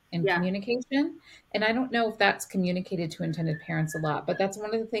break in communication. And I don't know if that's communicated to intended parents a lot, but that's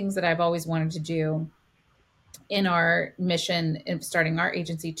one of the things that I've always wanted to do in our mission in starting our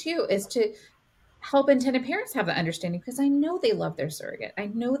agency too, is to help intended parents have the understanding, because I know they love their surrogate. I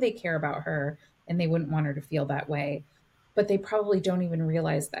know they care about her and they wouldn't want her to feel that way. but they probably don't even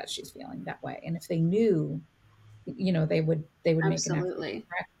realize that she's feeling that way. And if they knew, they would make an effort to Absolutely.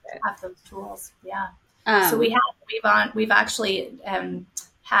 correct it. Have those tools. Yeah. So we've actually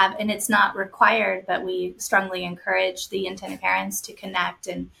have, and it's not required, but we strongly encourage the intended parents to connect,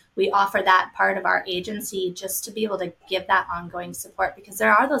 and we offer that part of our agency just to be able to give that ongoing support, because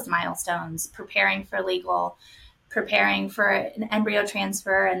there are those milestones, preparing for legal, preparing for an embryo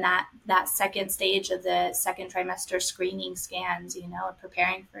transfer, and that second stage of the second trimester screening scans,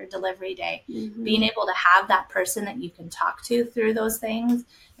 preparing for delivery day. Mm-hmm. Being able to have that person that you can talk to through those things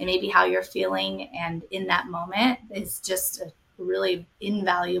and maybe how you're feeling and in that moment is just really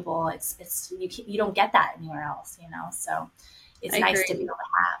invaluable. It's you don't get that anywhere else, so it's nice to be able to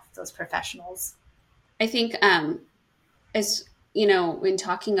have those professionals. I think as when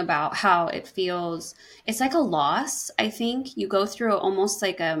talking about how it feels, it's like a loss. I think you go through almost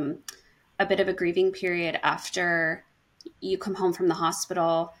like a bit of a grieving period after you come home from the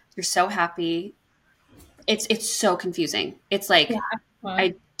hospital. You're so happy. It's so confusing. It's like,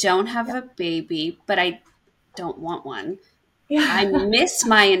 I don't have a baby, but I don't want one. Yeah. I miss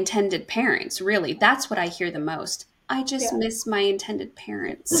my intended parents. Really, that's what I hear the most. I just miss my intended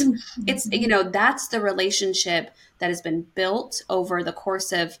parents. It's, that's the relationship that has been built over the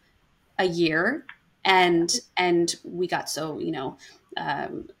course of a year. And we got so,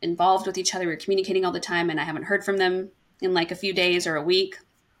 involved with each other. We were communicating all the time, and I haven't heard from them in like a few days or a week.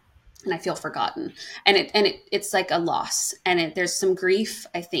 And I feel forgotten. And it's like a loss. And there's some grief,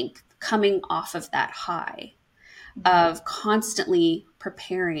 I think, coming off of that high of constantly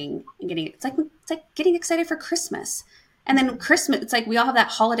preparing and getting, it's like getting excited for Christmas. And then Christmas, it's like we all have that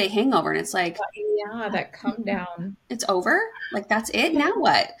holiday hangover, and it's like, that come down. It's over. Like, that's it. Now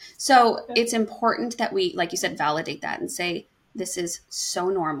what? So it's important that we, like you said, validate that and say, this is so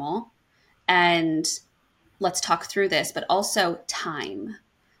normal, and let's talk through this. But also time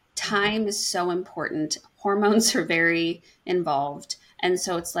is so important. Hormones are very involved. And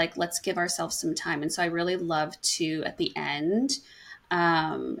so it's like, let's give ourselves some time. And so I really love to, at the end,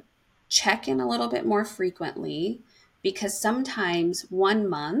 check in a little bit more frequently, because sometimes 1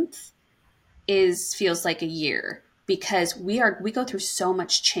 month feels like a year, because we go through so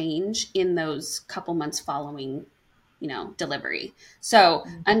much change in those couple months following, delivery. So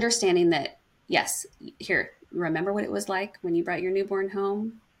understanding that, yes, here, remember what it was like when you brought your newborn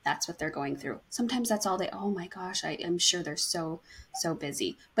home? That's what they're going through. Sometimes that's all oh my gosh, I'm sure they're so, so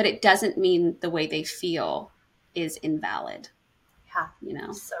busy, but it doesn't mean the way they feel is invalid.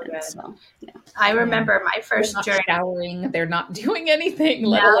 Yeah. So good. So, I remember my first journey. Showering, they're not doing anything,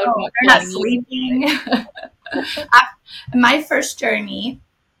 let alone they're not sleeping. My first journey,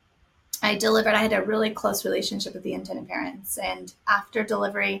 I delivered. I had a really close relationship with the intended parents, and after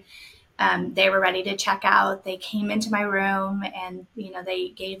delivery, they were ready to check out. They came into my room, and they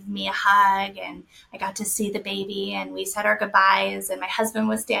gave me a hug, and I got to see the baby, and we said our goodbyes, and my husband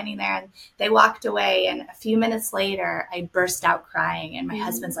was standing there, and they walked away. And a few minutes later, I burst out crying, and my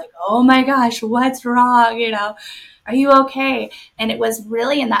husband's like, "Oh my gosh, what's wrong? Are you okay?" And it was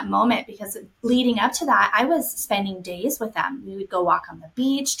really in that moment, because leading up to that, I was spending days with them. We would go walk on the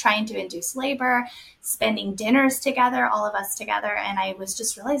beach, trying to induce labor, spending dinners together, all of us together. And I was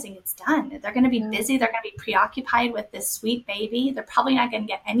just realizing it's done. They're going to be busy. They're going to be preoccupied with this sweet baby. They're probably not going to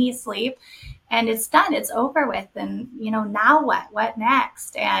get any sleep. And it's done. It's over with. And, now what? What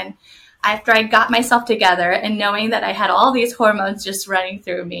next? And after I got myself together and knowing that I had all these hormones just running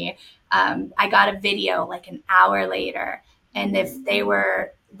through me, I got a video like an hour later, and if they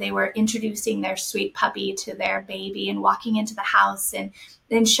were introducing their sweet puppy to their baby and walking into the house, and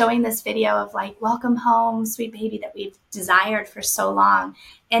then showing this video of like, "Welcome home, sweet baby that we've desired for so long."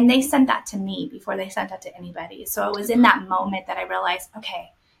 And they sent that to me before they sent that to anybody. So it was in that moment that I realized,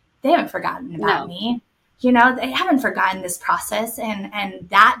 okay, they haven't forgotten about me. They haven't forgotten this process, and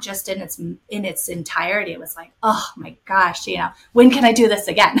that just in its entirety, it was like, oh my gosh, when can I do this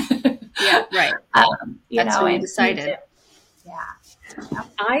again? Yeah, right. That's when you decided.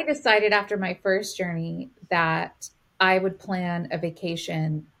 I decided after my first journey that I would plan a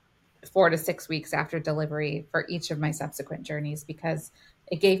vacation 4 to 6 weeks after delivery for each of my subsequent journeys, because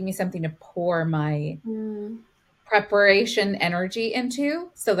it gave me something to pour my preparation energy into,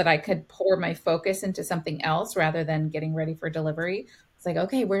 so that I could pour my focus into something else rather than getting ready for delivery. It's like,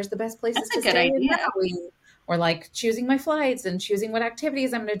 okay, where's the best places to stay in Maui? Or like choosing my flights and choosing what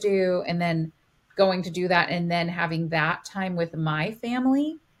activities I'm going to do, and then going to do that, and then having that time with my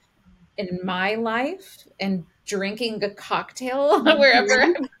family in my life and drinking a cocktail wherever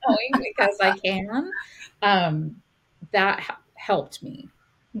I'm going because I can. That helped me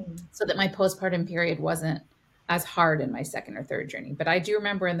so that my postpartum period wasn't as hard in my second or third journey. But I do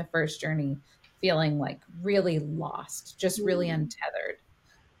remember in the first journey feeling like really lost, just really untethered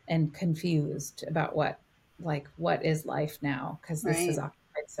and confused about what is life now, because this has Right.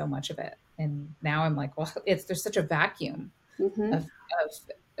 occupied so much of it. And now I'm like, well, there's such a vacuum Mm-hmm.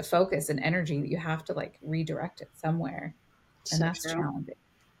 of focus and energy that you have to like redirect it somewhere, and So that's true. challenging.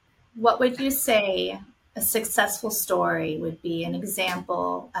 What would you say a successful story would be, an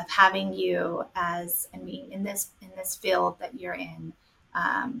example of having you as, I mean, in this field that you're in,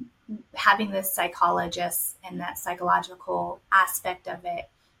 um, having this psychologist and that psychological aspect of it,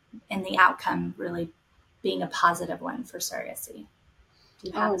 and the outcome really being a positive one for surrogacy? Do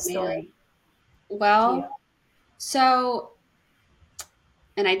you have a Oh story? man. Do you? Well, so,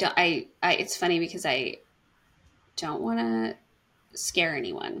 and I don't, it's funny because I don't want to scare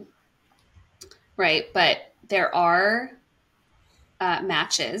anyone, right? But there are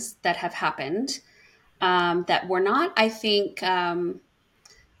matches that have happened that were not, I think, to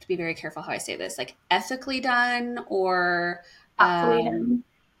be very careful how I say this, like ethically done or, Thoughtfully um,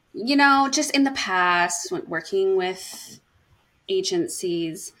 done. just in the past when working with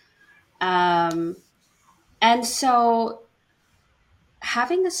agencies. Um, and so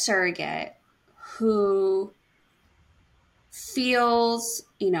having a surrogate who feels,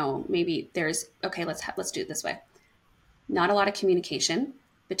 maybe there's, okay, let's do it this way. Not a lot of communication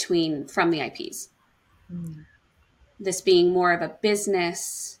from the IPs. Mm. This being more of a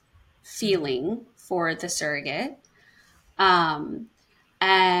business feeling for the surrogate. Um,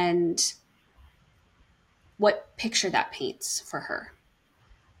 and what picture that paints for her.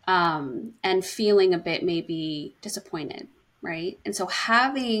 And feeling a bit maybe disappointed, right? And so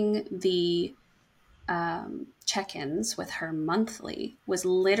having the check-ins with her monthly was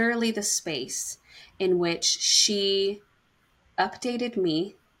literally the space in which she updated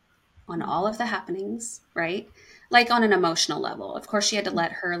me on all of the happenings, right? Like on an emotional level. Of course, she had to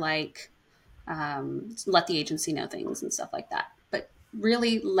let her let the agency know things and stuff like that. But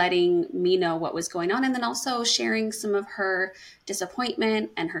really letting me know what was going on, and then also sharing some of her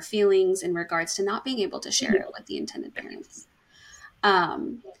disappointment and her feelings in regards to not being able to share it with the intended parents.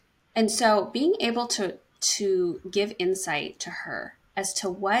 Um, and so being able to give insight to her as to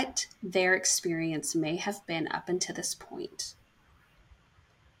what their experience may have been up until this point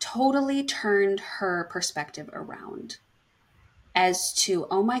totally turned her perspective around as to,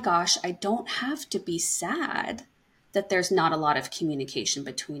 oh my gosh, I don't have to be sad that there's not a lot of communication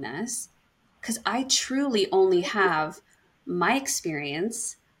between us, because I truly only have my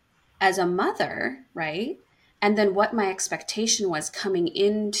experience as a mother, right? And then what my expectation was coming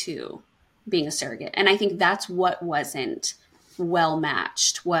into being a surrogate. And I think that's what wasn't well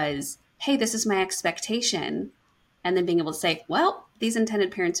matched was, hey, this is my expectation. And then being able to say, well, these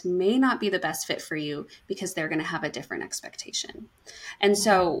intended parents may not be the best fit for you because they're going to have a different expectation. And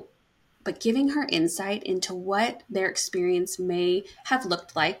so, but giving her insight into what their experience may have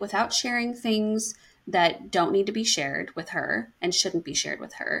looked like without sharing things that don't need to be shared with her and shouldn't be shared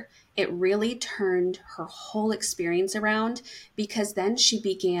with her, it really turned her whole experience around, because then she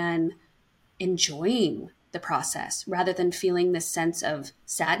began enjoying the process rather than feeling this sense of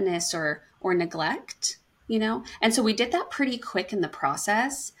sadness or neglect. And so we did that pretty quick in the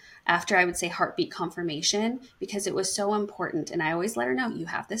process after, I would say, heartbeat confirmation, because it was so important. And I always let her know, you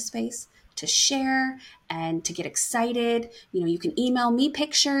have this space to share and to get excited. You can email me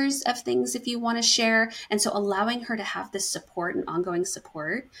pictures of things if you want to share. And so allowing her to have this support and ongoing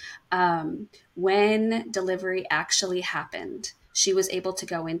support, when delivery actually happened, she was able to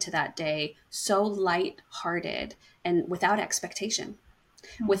go into that day so lighthearted and without expectation.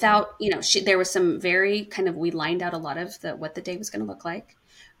 Without, there was some very kind of, we lined out a lot of what the day was going to look like.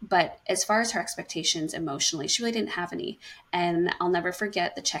 But as far as her expectations emotionally, she really didn't have any. And I'll never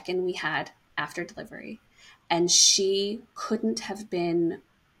forget the check-in we had after delivery. And she couldn't have been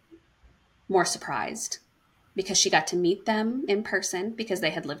more surprised, because she got to meet them in person because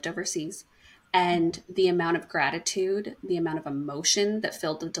they had lived overseas. And the amount of gratitude, the amount of emotion that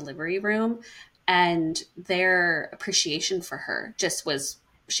filled the delivery room, and their appreciation for her just was,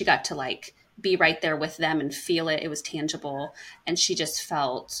 she got to like be right there with them and feel it. It was tangible. And she just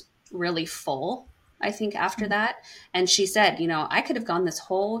felt really full, I think, after that. And she said, I could have gone this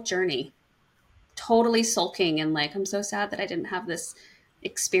whole journey totally sulking and like, I'm so sad that I didn't have this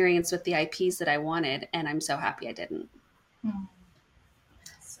experience with the IPs that I wanted. And I'm so happy I didn't.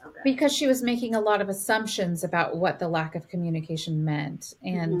 So good. Because she was making a lot of assumptions about what the lack of communication meant.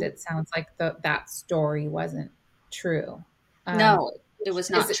 And it sounds like that story wasn't true. No, it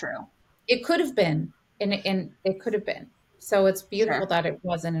was not true. It could have been, and it could have been. So it's beautiful Sure. that it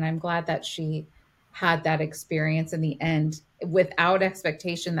wasn't. And I'm glad that she had that experience in the end without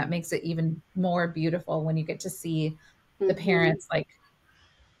expectation. That makes it even more beautiful when you get to see the parents like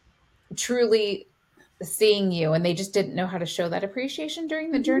truly seeing you, and they just didn't know how to show that appreciation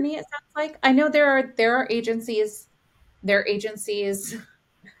during the journey. It sounds like, I know there are agencies.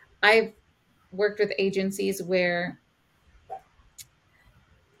 I've worked with agencies where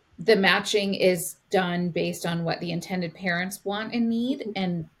the matching is done based on what the intended parents want and need,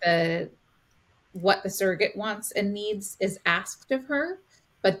 and the what the surrogate wants and needs is asked of her,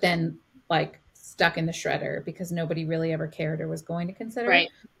 but then like stuck in the shredder because nobody really ever cared or was going to consider Right.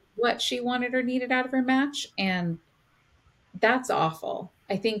 what she wanted or needed out of her match. And that's awful.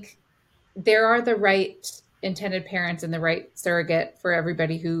 I think there are the right intended parents and the right surrogate for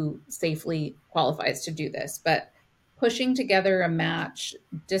everybody who safely qualifies to do this. But pushing together a match,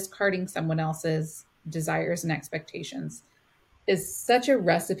 discarding someone else's desires and expectations is such a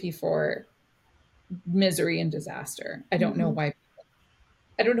recipe for misery and disaster. I don't know why.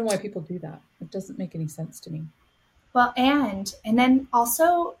 I don't know why people do that. It doesn't make any sense to me. Well, and then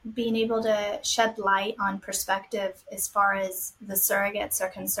also being able to shed light on perspective as far as the surrogates are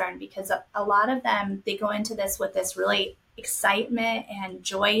concerned, because a lot of them, they go into this with this really excitement and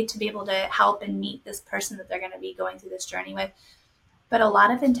joy to be able to help and meet this person that they're going to be going through this journey with. But a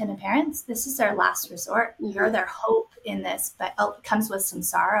lot of intended parents, this is their last resort. You're their hope in this, but it comes with some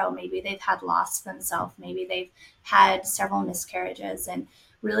sorrow. Maybe they've had loss themselves. Maybe they've had several miscarriages, and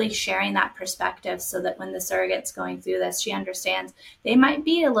really sharing that perspective so that when the surrogate's going through this, she understands they might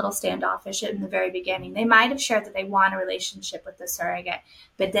be a little standoffish in the very beginning. They might have shared that they want a relationship with the surrogate,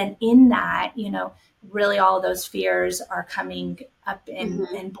 but then in that, really all those fears are coming up and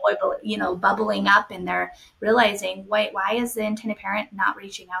bubbling up, and they're realizing, wait, why is the intended parent not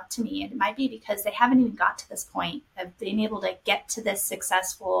reaching out to me? And it might be because they haven't even got to this point of being able to get to this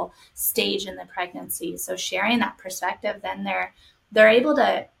successful stage in the pregnancy. So sharing that perspective, then they're able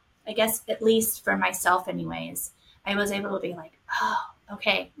to, I guess, at least for myself anyways, I was able to be like, oh,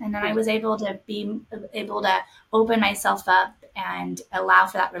 okay. And then I was able to open myself up and allow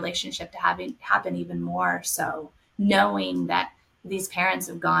for that relationship to happen even more. So knowing that these parents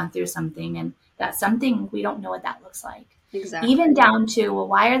have gone through something, and that's something we don't know what that looks like. Exactly. Even down to, well,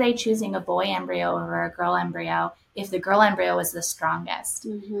 why are they choosing a boy embryo over a girl embryo if the girl embryo is the strongest?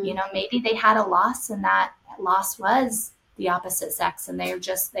 Maybe they had a loss, and that loss was the opposite sex, and they're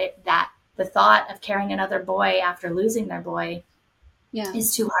just that the thought of carrying another boy after losing their boy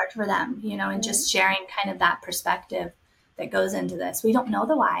is too hard for them, and just sharing kind of that perspective that goes into this. We don't know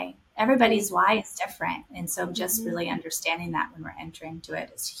the why. Everybody's why is different. And so just really understanding that when we're entering into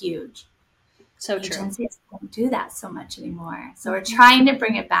it is huge. So true. Agencies don't do that so much anymore. So we're trying to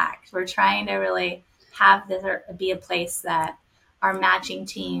bring it back. We're trying to really have there be a place that our matching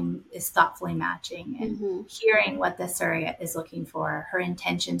team is thoughtfully matching and hearing what the surrogate is looking for, her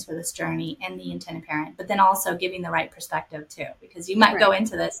intentions for this journey, and the intended parent, but then also giving the right perspective too, because you might go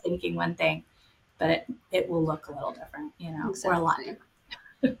into this thinking one thing, but it will look a little different, or a lot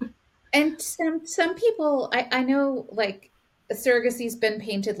different. And some people, I know, like, surrogacy's been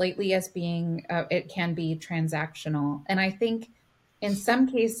painted lately as being, it can be transactional. And I think in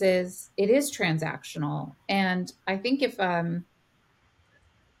some cases it is transactional. And I think if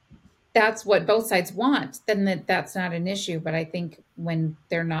that's what both sides want, then that's not an issue. But I think when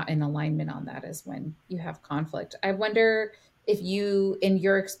they're not in alignment on that is when you have conflict. I wonder if you, in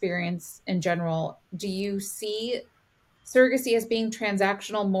your experience in general, do you see surrogacy as being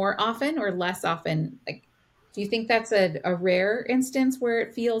transactional more often or less often? Like, do you think that's a rare instance where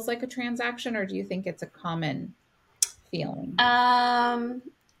it feels like a transaction, or do you think it's a common feeling? I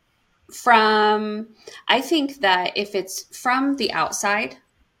think that if it's from the outside,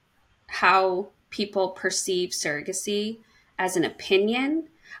 how people perceive surrogacy as an opinion,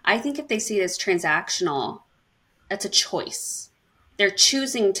 I think if they see it as transactional, that's a choice. They're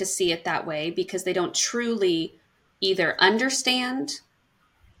choosing to see it that way because they don't truly either understand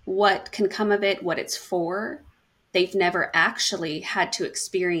what can come of it, what it's for. They've never actually had to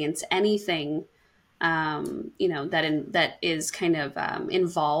experience anything, that is kind of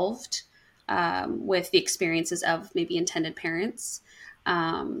involved with the experiences of maybe intended parents.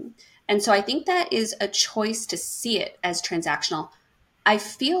 And so I think that is a choice to see it as transactional. I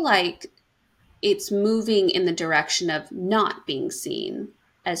feel like it's moving in the direction of not being seen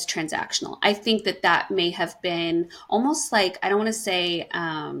as transactional. I think that may have been almost like, I don't want to say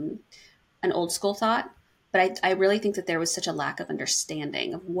an old school thought, but I really think that there was such a lack of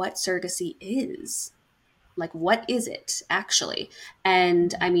understanding of what surrogacy is. like, what is it actually?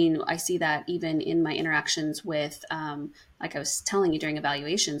 And I mean, I see that even in my interactions with, like I was telling you during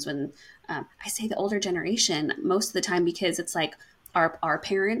evaluations, when I say the older generation most of the time, because it's like our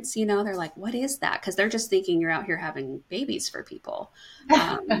parents, you know, they're like, what is that? Because they're just thinking you're out here having babies for people,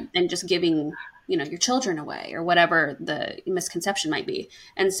 and just giving, you know, your children away or whatever the misconception might be.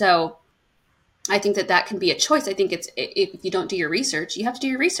 And so I think that that can be a choice. I think it's, if you don't do your research, you have to do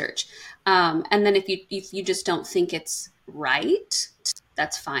your research. And then if you just don't think it's right,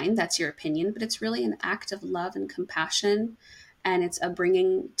 that's fine. That's your opinion, but it's really an act of love and compassion. And it's a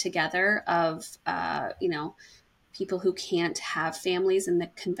bringing together of, you know, people who can't have families in the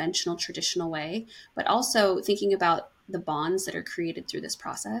conventional, traditional way, but also thinking about the bonds that are created through this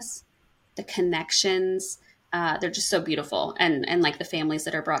process, the connections. They're just so beautiful, and like the families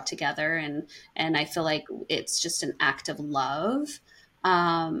that are brought together, and I feel like it's just an act of love.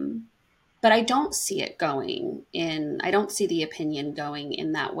 But I don't see it going in. I don't see the opinion going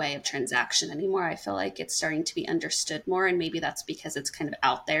in that way of transaction anymore. I feel like it's starting to be understood more, and maybe that's because it's kind of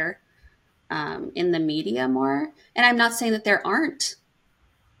out there, in the media more. And I'm not saying that there aren't,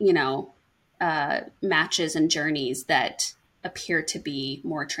 you know, matches and journeys that appear to be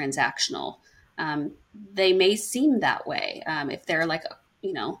more transactional. They may seem that way, if they're like,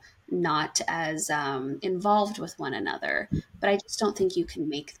 you know, not as involved with one another. But I just don't think you can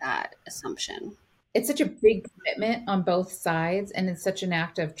make that assumption. It's such a big commitment on both sides, and it's such an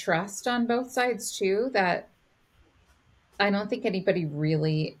act of trust on both sides too, that I don't think anybody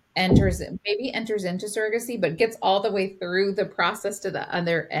really enters into surrogacy, but gets all the way through the process to the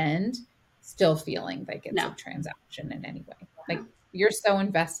other end, still feeling like it's a No. transaction in any way. No. Like, you're so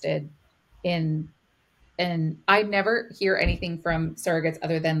invested in, and I never hear anything from surrogates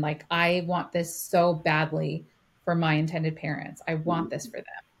other than like, I want this so badly for my intended parents. I want this for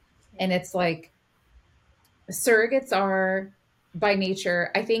them. And it's like, surrogates are by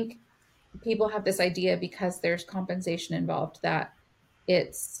nature, I think people have this idea because there's compensation involved that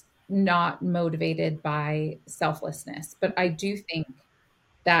it's not motivated by selflessness. But I do think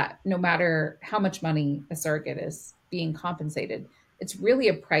that no matter how much money a surrogate is being compensated, it's really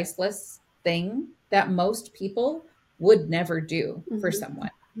a priceless thing that most people would never do for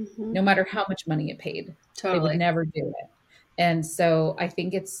someone, no matter how much money it paid. They would Totally. never do it. And so I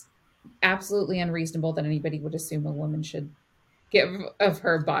think it's absolutely unreasonable that anybody would assume a woman should give of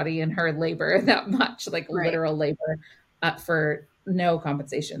her body and her labor that much, like Right. literal labor, for no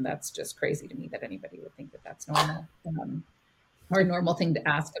compensation. That's just crazy to me that anybody would think that that's normal, or a normal thing to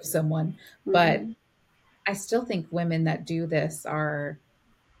ask of someone. But I still think women that do this are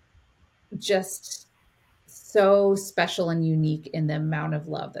just so special and unique in the amount of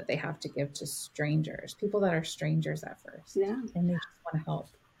love that they have to give to strangers, people that are strangers at first. Yeah. And they just want to help.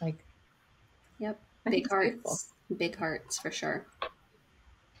 Like, Yep. I Big think it's beautiful. hearts. Big hearts for sure.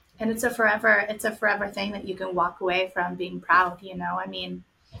 And it's a forever thing that you can walk away from being proud, you know. I mean,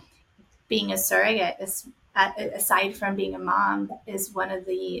 being a surrogate is, aside from being a mom, is one of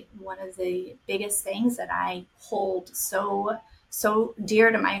the biggest things that I hold so dear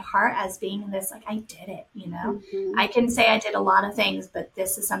to my heart, as being this, like, I did it, you know. I can say I did a lot of things, but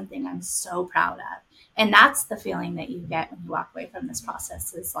this is something I'm so proud of. And that's the feeling that you get when you walk away from this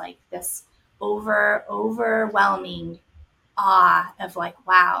process, is like this overwhelming awe of like,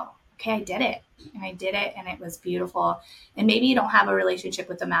 wow, okay, I did it. And I did it, and it was beautiful. And maybe you don't have a relationship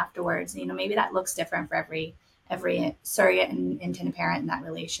with them afterwards. You know, maybe that looks different for every surrogate and intended parent in that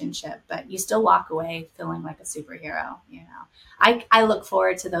relationship, but you still walk away feeling like a superhero. You know, I look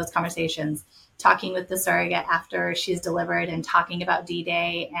forward to those conversations, talking with the surrogate after she's delivered and talking about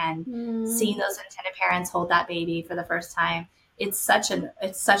D-Day and seeing those intended parents hold that baby for the first time. It's such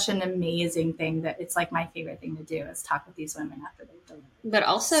an amazing thing that it's like my favorite thing to do is talk with these women after they've delivered. But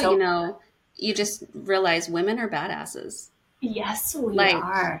also, you know, you just realize women are badasses. Yes, we like,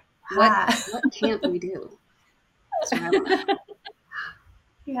 are. What can't we do? So I don't know.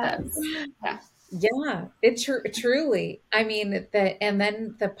 Yes. Yeah, it truly. I mean, and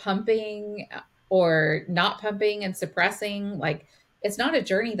then the pumping or not pumping and suppressing, like, it's not a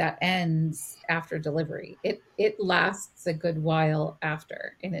journey that ends after delivery. It lasts a good while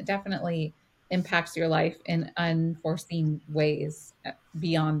after, and it definitely impacts your life in unforeseen ways,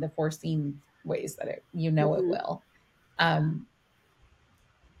 beyond the foreseen ways that it will.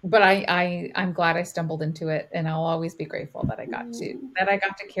 But I'm glad I stumbled into it, and I'll always be grateful that I got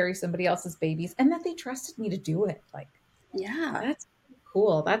to carry somebody else's babies, and that they trusted me to do it. Like, yeah, that's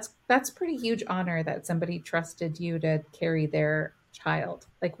cool. That's pretty huge honor that somebody trusted you to carry their child.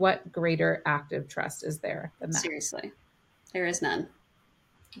 Like, what greater act of trust is there than that? Seriously, there is none.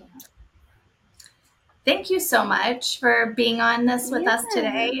 Thank you so much for being on this with us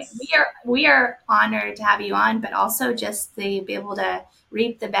today. Yes. We are honored to have you on, but also just to be able to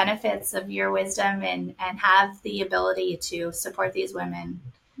reap the benefits of your wisdom and have the ability to support these women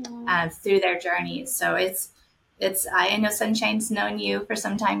Wow. through their journeys. So it's I know Sunshine's known you for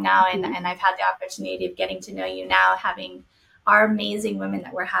some time now, and I've had the opportunity of getting to know you now, having our amazing women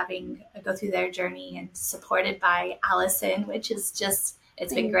that we're having go through their journey and supported by Alison, which is just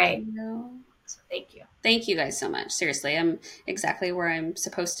it's been Thank great. you. So thank you. Thank you guys so much. Seriously, I'm exactly where I'm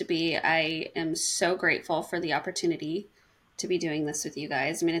supposed to be. I am so grateful for the opportunity to be doing this with you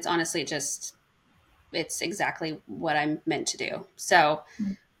guys. I mean, it's honestly just, it's exactly what I'm meant to do. So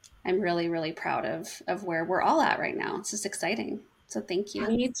I'm really, really proud of where we're all at right now. It's just exciting. So thank you.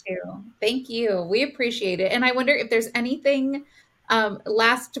 Me too. Thank you. We appreciate it. And I wonder if there's anything,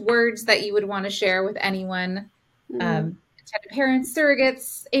 last words that you would want to share with anyone, Mm. intended parents,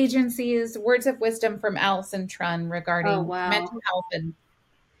 surrogates, agencies, words of wisdom from Alison Chrun Oh, regarding wow. mental health and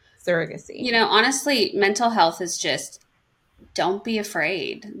surrogacy. Honestly, mental health is just, don't be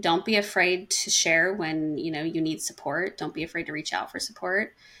afraid. Don't be afraid to share when, you need support. Don't be afraid to reach out for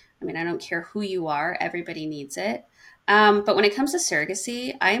support. I mean, I don't care who you are, everybody needs it. But when it comes to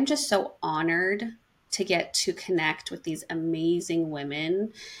surrogacy, I am just so honored to get to connect with these amazing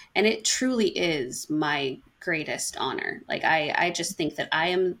women. And it truly is my greatest honor. Like I just think that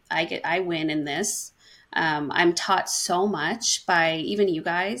I win in this. I'm taught so much by even you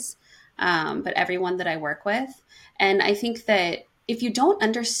guys, but everyone that I work with. And I think that if you don't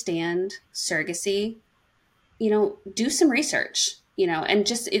understand surrogacy, do some research, and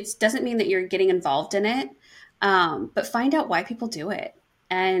just, it doesn't mean that you're getting involved in it, but find out why people do it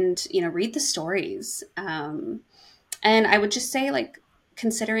and, read the stories. And I would just say, like,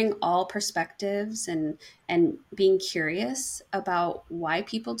 considering all perspectives and being curious about why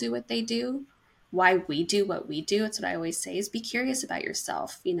people do what they do, why we do what we do. It's what I always say, is be curious about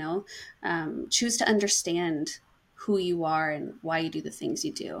yourself, choose to understand who you are and why you do the things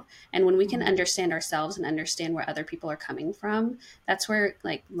you do. And when we can understand ourselves and understand where other people are coming from, that's where,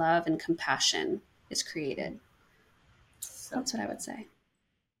 like, love and compassion is created. So That's what I would say.